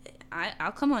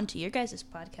I'll come on to your guys'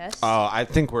 podcast. Oh, I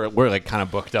think we're like kind of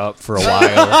booked up for a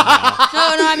while.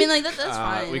 No, I mean like that's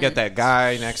fine. We got that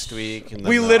guy next week. And then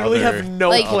We the literally other- have no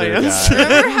Like- plans. Other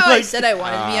Remember how I said I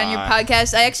wanted to be on your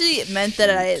podcast? I actually meant that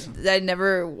I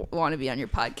never want to be on your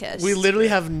podcast. We literally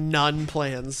have none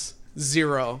plans.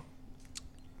 Zero.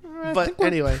 I But think we're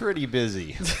anyway. pretty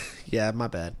busy. Yeah, my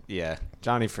bad. Yeah,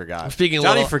 Johnny forgot. Speaking a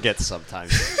Johnny little- forgets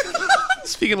sometimes.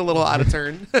 Speaking a little out of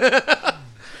turn.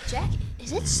 Jack,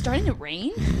 is it starting to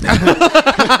rain?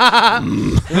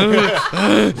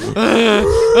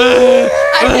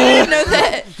 I didn't know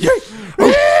that.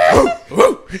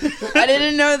 I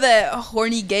didn't know that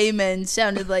horny gay men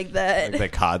sounded like that. Like the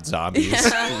COD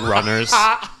zombies, runners.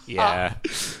 Yeah,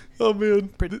 Oh, man.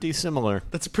 pretty similar.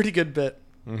 That's a pretty good bit.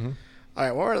 Mm-hmm. All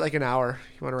right, well, we're at like an hour.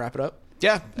 You want to wrap it up?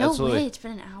 Yeah, No absolutely. way, it's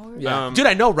been an hour. Yeah. Dude,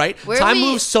 I know, right? Where Time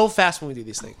we- moves so fast when we do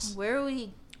these things. Where are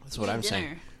we? That's what eating I'm saying.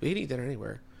 dinner? We can eat dinner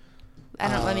anywhere.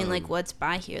 I mean, like, what's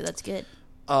by here? That's good.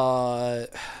 Uh,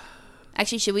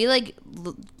 Actually, should we like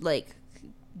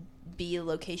be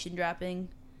location dropping?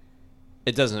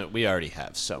 It doesn't. We already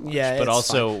have so much. yeah, but it's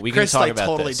also fine. we Chris, can talk like, about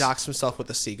totally this. doxed himself with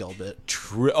the seagull bit.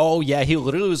 Oh yeah, he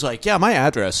literally was like, "Yeah, my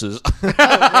address is."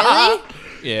 Oh,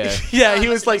 really? Yeah. Yeah, Oh, he I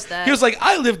was must have like, missed that.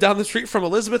 I live down the street from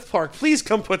Elizabeth Park. Please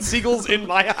come put seagulls in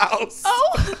my house.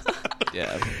 Oh.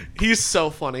 Yeah. He's so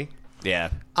funny. Yeah.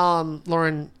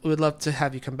 Lauren, we would love to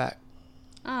have you come back.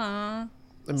 Aw.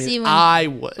 I mean, See, when- I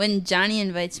would. When Johnny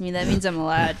invites me, that means I'm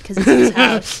allowed because it's his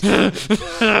house.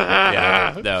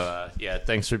 Yeah. No. Yeah.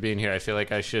 Thanks for being here. I feel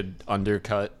like I should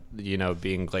undercut,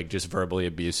 being like just verbally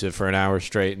abusive for an hour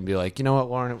straight and be like, you know what,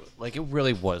 Lauren, like it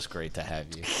really was great to have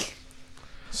you.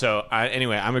 So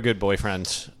anyway, I'm a good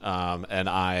boyfriend, and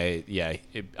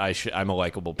I'm a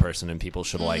likable person, and people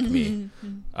should like me,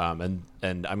 and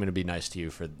I'm gonna be nice to you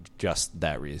for just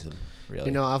that reason.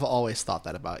 Really, I've always thought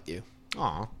that about you.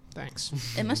 Aw, thanks.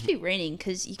 It must be raining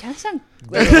because you kind of sound.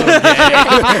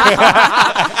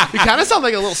 You kind of sound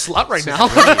like a little slut right now.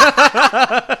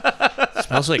 It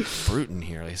smells like fruit in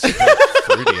here. Like, it's like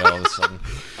fruity all of a sudden.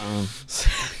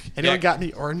 Anyone Yeah. got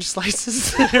any orange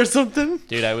slices or something?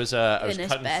 Dude, I was In his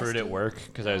cutting fruit at basket. work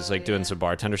because I was like doing some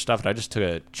bartender stuff, and I just took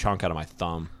a chunk out of my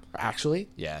thumb. Actually?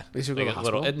 Yeah, Did you go like to a the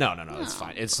little. hospital? No, it's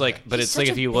fine. It's like, but He's it's like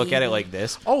such if a you look at it baby. like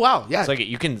this, Oh, wow. Yeah. it's like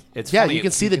you can. It's Yeah, funny, you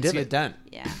can see the See a divot. dent.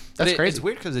 Yeah. But That's crazy. It's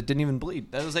weird because it didn't even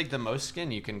bleed. That was like the most skin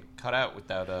you can cut out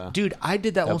without. Dude, I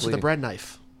did that once with a bleeding. bread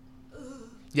knife.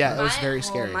 Yeah, it was very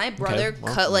scary. My brother Okay,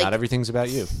 well, cut like not everything's about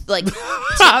you. like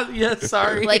Yeah,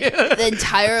 sorry. like the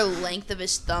entire length of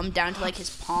his thumb down to like his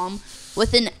palm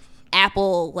with an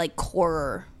apple like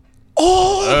corer.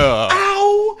 Oh! Ugh.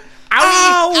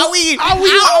 Ow! Owie! Owie!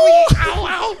 Owie! Ow!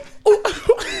 Ow!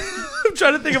 I'm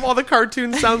trying to think of all the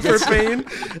cartoon sounds for pain.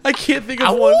 I can't think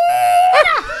of one.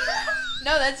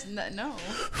 No, that's not, no.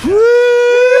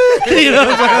 You know,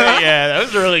 Yeah, that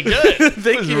was really good.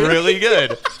 That was you. really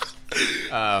good.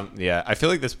 Yeah, I feel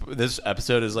like this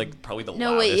episode is like probably the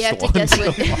No, loudest wait, you have to one. guess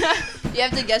which. You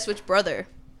have to guess which brother.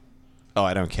 Oh,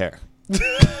 I don't care.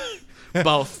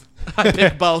 both. I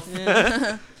picked both.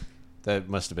 That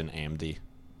must have been AMD.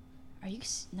 Are you?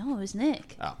 No, it was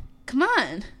Nick. Oh, Come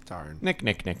on. Darn. Nick.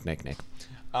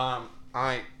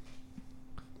 I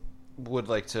would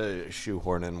like to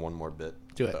shoehorn in one more bit.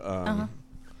 Do it.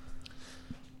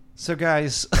 So,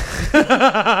 guys.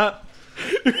 Are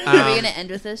we gonna end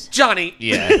with this? Johnny.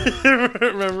 Yeah.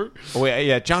 Remember? Wait,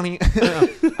 yeah, Johnny.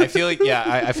 I feel like,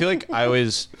 I feel like I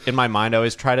always, in my mind, I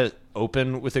always try to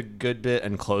open with a good bit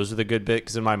and close with a good bit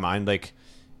because in my mind, like,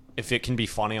 if it can be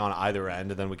funny on either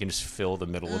end, then we can just fill the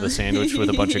middle of the sandwich with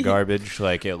a bunch of garbage.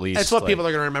 Like, at least. That's what like, people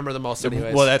are going to remember the most,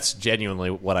 anyways. Well, that's genuinely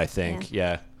what I think.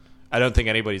 Yeah. I don't think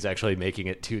anybody's actually making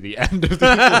it to the end of the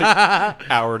like,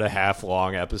 hour and a half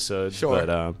long episode. Sure.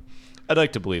 But I'd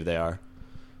like to believe they are.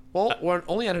 Well, we're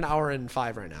only at an hour and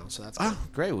 5 right now, so that's good. Oh,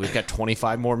 great. We've got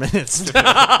 25 more minutes.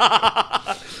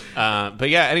 But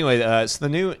yeah, anyway, so the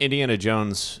new Indiana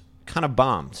Jones kind of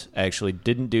bombed, actually.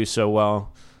 Didn't do so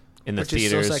well in the Which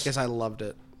theaters. is so sick because I loved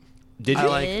it. Did you?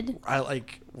 I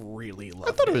really loved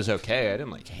it. I thought it was okay. I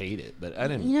didn't hate it, but I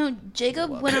didn't. You know,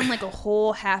 Jacob went on like a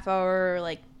whole half-hour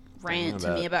like rant to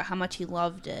about me it. about how much he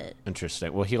loved it.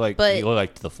 Interesting. Well, he liked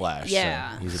The Flash.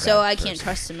 Yeah, so, he's a so bad I can't person.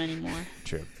 trust him anymore.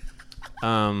 True.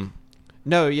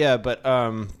 No, yeah, but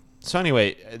so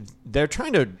anyway, they're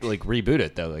trying to like reboot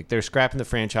it though. Like they're scrapping the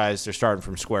franchise. They're starting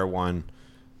from square one.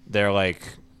 They're like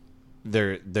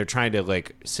they're trying to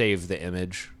like save the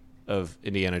image of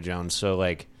Indiana Jones. So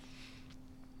like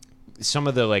some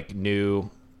of the like new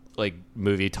like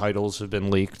movie titles have been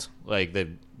leaked. Like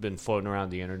they've been floating around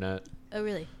the internet. Oh,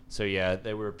 really? So yeah,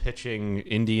 they were pitching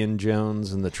Indiana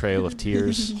Jones and the Trail of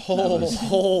Tears.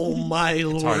 Oh my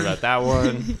lord! Talking about that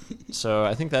one. So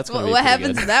I think that's going to be what pretty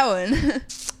happens good. to that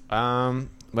one?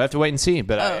 We'll have to wait and see,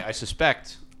 but I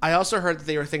suspect. I also heard that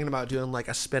they were thinking about doing like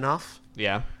a spin-off.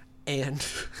 Yeah. And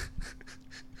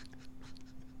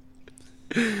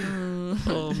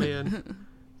oh man,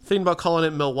 thinking about calling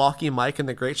it Milwaukee Mike and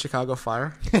the Great Chicago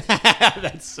Fire.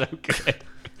 That's so good.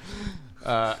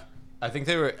 I think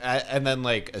they were, and then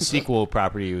like a sequel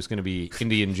property was going to be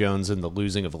Indiana Jones and the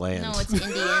Losing of Land. No, it's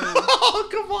Indiana. Oh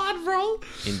come on, bro!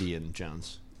 Indiana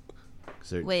Jones.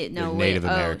 Wait, no, they're wait. Native Oh,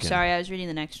 American. sorry, I was reading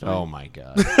the next one. Oh my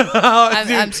god.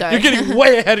 I'm sorry. You're getting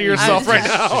way ahead of yourself right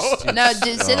now. No,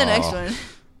 say the next one.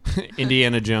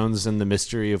 Indiana Jones and the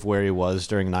mystery of where he was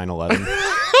during 9/11.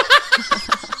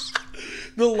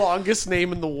 The longest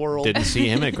name in the world. Didn't see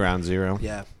him at Ground Zero.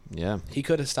 Yeah, Yeah. he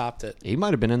could have stopped it. He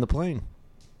might have been in the plane.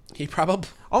 He probably.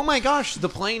 Oh my gosh, the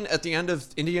plane at the end of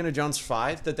Indiana Jones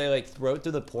 5 that they like throw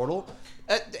through the portal,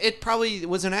 it probably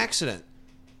was an accident.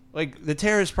 Like the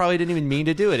terrorists probably didn't even mean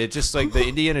to do it. It just like the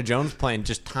Indiana Jones plane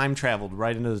just time traveled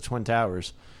right into the Twin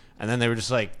Towers. And then they were just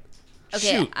like,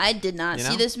 Okay, shoot. I did not You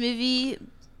see know? this movie,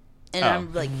 and Oh.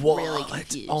 I'm like really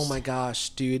confused. Oh my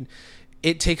gosh, dude!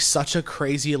 It takes such a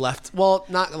crazy left. Well,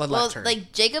 not a left Well, turn.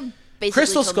 like Jacob basically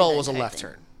Crystal told me Skull the was a entire left thing.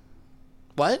 turn.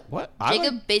 What? What?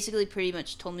 Jacob basically pretty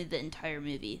much told me the entire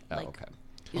movie. Oh, Like, okay.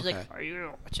 he was Okay. like, "Are you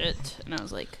gonna watch it?" And I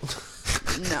was like,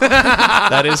 "No."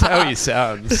 That is how he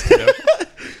sounds, too.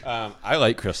 I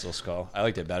like Crystal Skull. I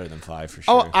liked it better than 5 for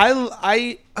sure. Oh, I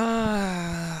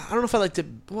don't know if I liked it.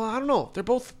 Well, I don't know. They're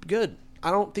both good. I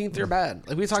don't think they're bad.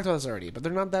 Like we talked about this already, but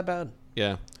they're not that bad.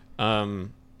 Yeah.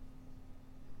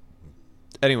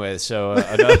 Anyway, so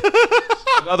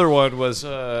another one was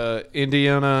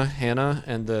Indiana Hannah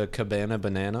and the Cabana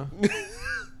Banana.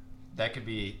 That could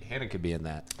be Hannah could be in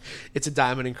that. It's a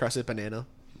diamond encrusted banana.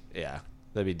 Yeah,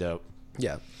 that'd be dope.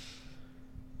 Yeah.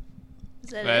 Is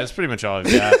that That's it? pretty much all I've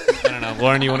got. I don't know,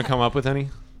 Lauren. You want to come up with any?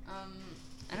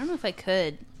 I don't know if I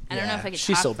could. I don't know Yeah, if I could.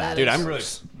 she's top so bad. that. Dude, I'm really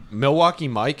Milwaukee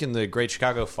Mike and the Great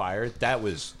Chicago Fire. That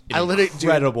was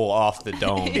incredible off the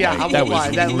dome. Yeah, Like, I that won't lie.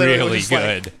 was That literally really was just,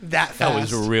 like, good. that That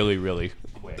was fast. really really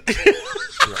quick.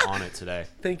 You're on it today.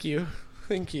 Thank you.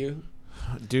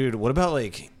 Dude, what about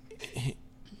like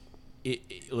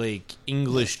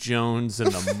English Jones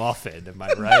and the muffin? Am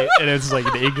I right? And it's like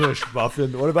an English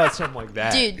muffin. What about something like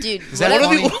that? Dude. that what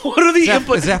funny? What are the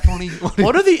Is that funny?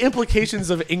 what are the implications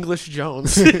of English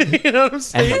Jones? You know what I'm And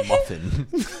saying? the muffin,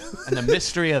 and the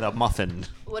mystery of the muffin.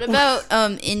 What about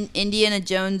in Indiana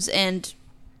Jones and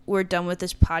we're done with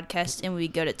this podcast and we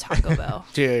go to Taco Bell?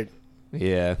 Dude,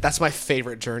 Yeah, that's my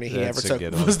favorite journey he That's ever a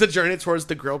good took. one. Was the journey towards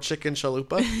the grilled chicken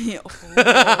chalupa,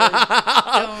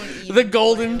 Don't even the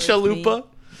golden play with me. chalupa.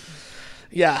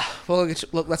 Yeah, well,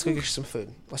 let's go get you some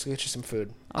food.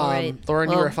 All right. Lauren,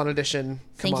 you Well, were a fun addition. Come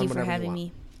Thank on you for whenever having want.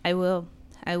 me. I will.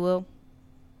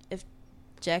 If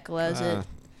Jack allows it.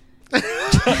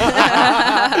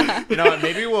 You know what?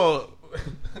 Maybe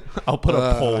I'll put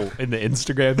a poll in the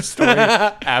Instagram story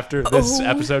after this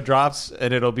episode drops,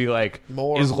 and it'll be like,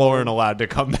 More. is Lauren allowed to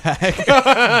come back?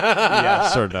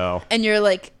 Yes or no? And you're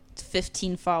like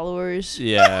 15 followers.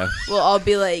 Yeah. We'll all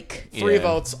be like, 3 Yeah.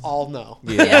 votes, all no.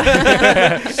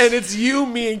 Yeah. And it's you,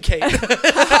 me, and Kate.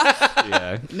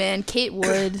 Yeah. man, Kate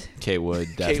Wood. Kate Wood,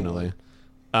 definitely.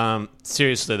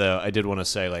 Seriously though, I did want to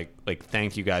say like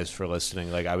thank you guys for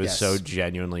listening. Like I was Yes. so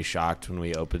genuinely shocked when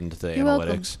we opened the You're welcome.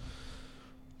 analytics.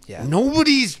 Yeah.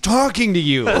 Nobody's talking to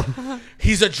you.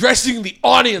 He's addressing the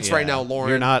audience Yeah. right now, Lauren.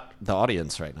 You're not the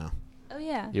audience right now. Oh,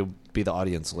 yeah. You'll be the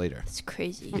audience later. It's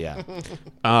crazy. Yeah.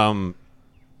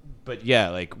 But yeah,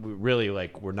 like we really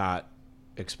like we're not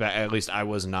at least I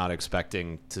was not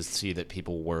expecting to see that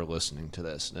people were listening to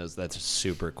this. And that's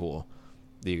super cool.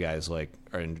 That you guys like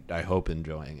are I hope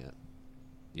enjoying it.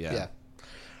 Yeah.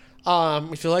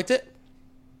 If you liked it,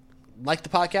 like the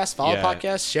podcast, follow Yeah. the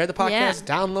podcast, share the podcast, Yeah.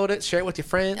 download it, share it with your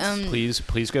friends.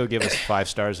 Please go give us 5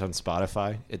 stars on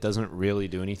Spotify. It doesn't really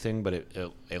do anything, but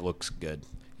it looks good.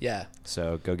 Yeah.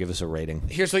 So go give us a rating.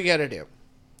 Here's what you gotta do.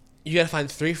 You gotta find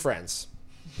 3 friends.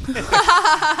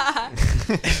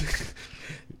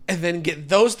 And then get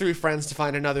those 3 friends to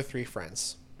find another 3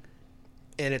 friends.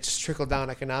 And it just trickle down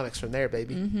economics from there,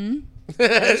 baby. Mm-hmm.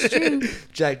 That's true.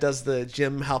 Jack does the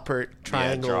Jim Halpert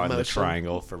triangle drawing the motion.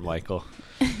 triangle for Michael.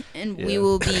 And Yeah. we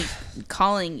will be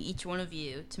calling each one of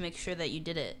you to make sure that you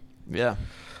did it. Yeah.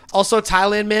 Also,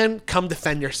 Thailand man, come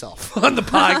defend yourself on the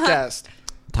podcast.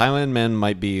 Thailand man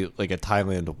might be like a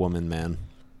Thailand woman man.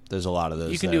 There's a lot of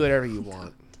those. You can there. do whatever you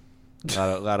want.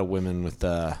 A lot of women with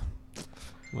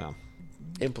well,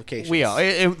 Implications. we are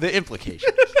the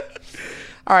implications.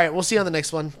 All right, we'll see you on the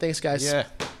next one. Thanks, guys. Yeah.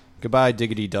 Goodbye,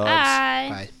 diggity dogs. Bye.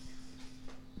 Bye.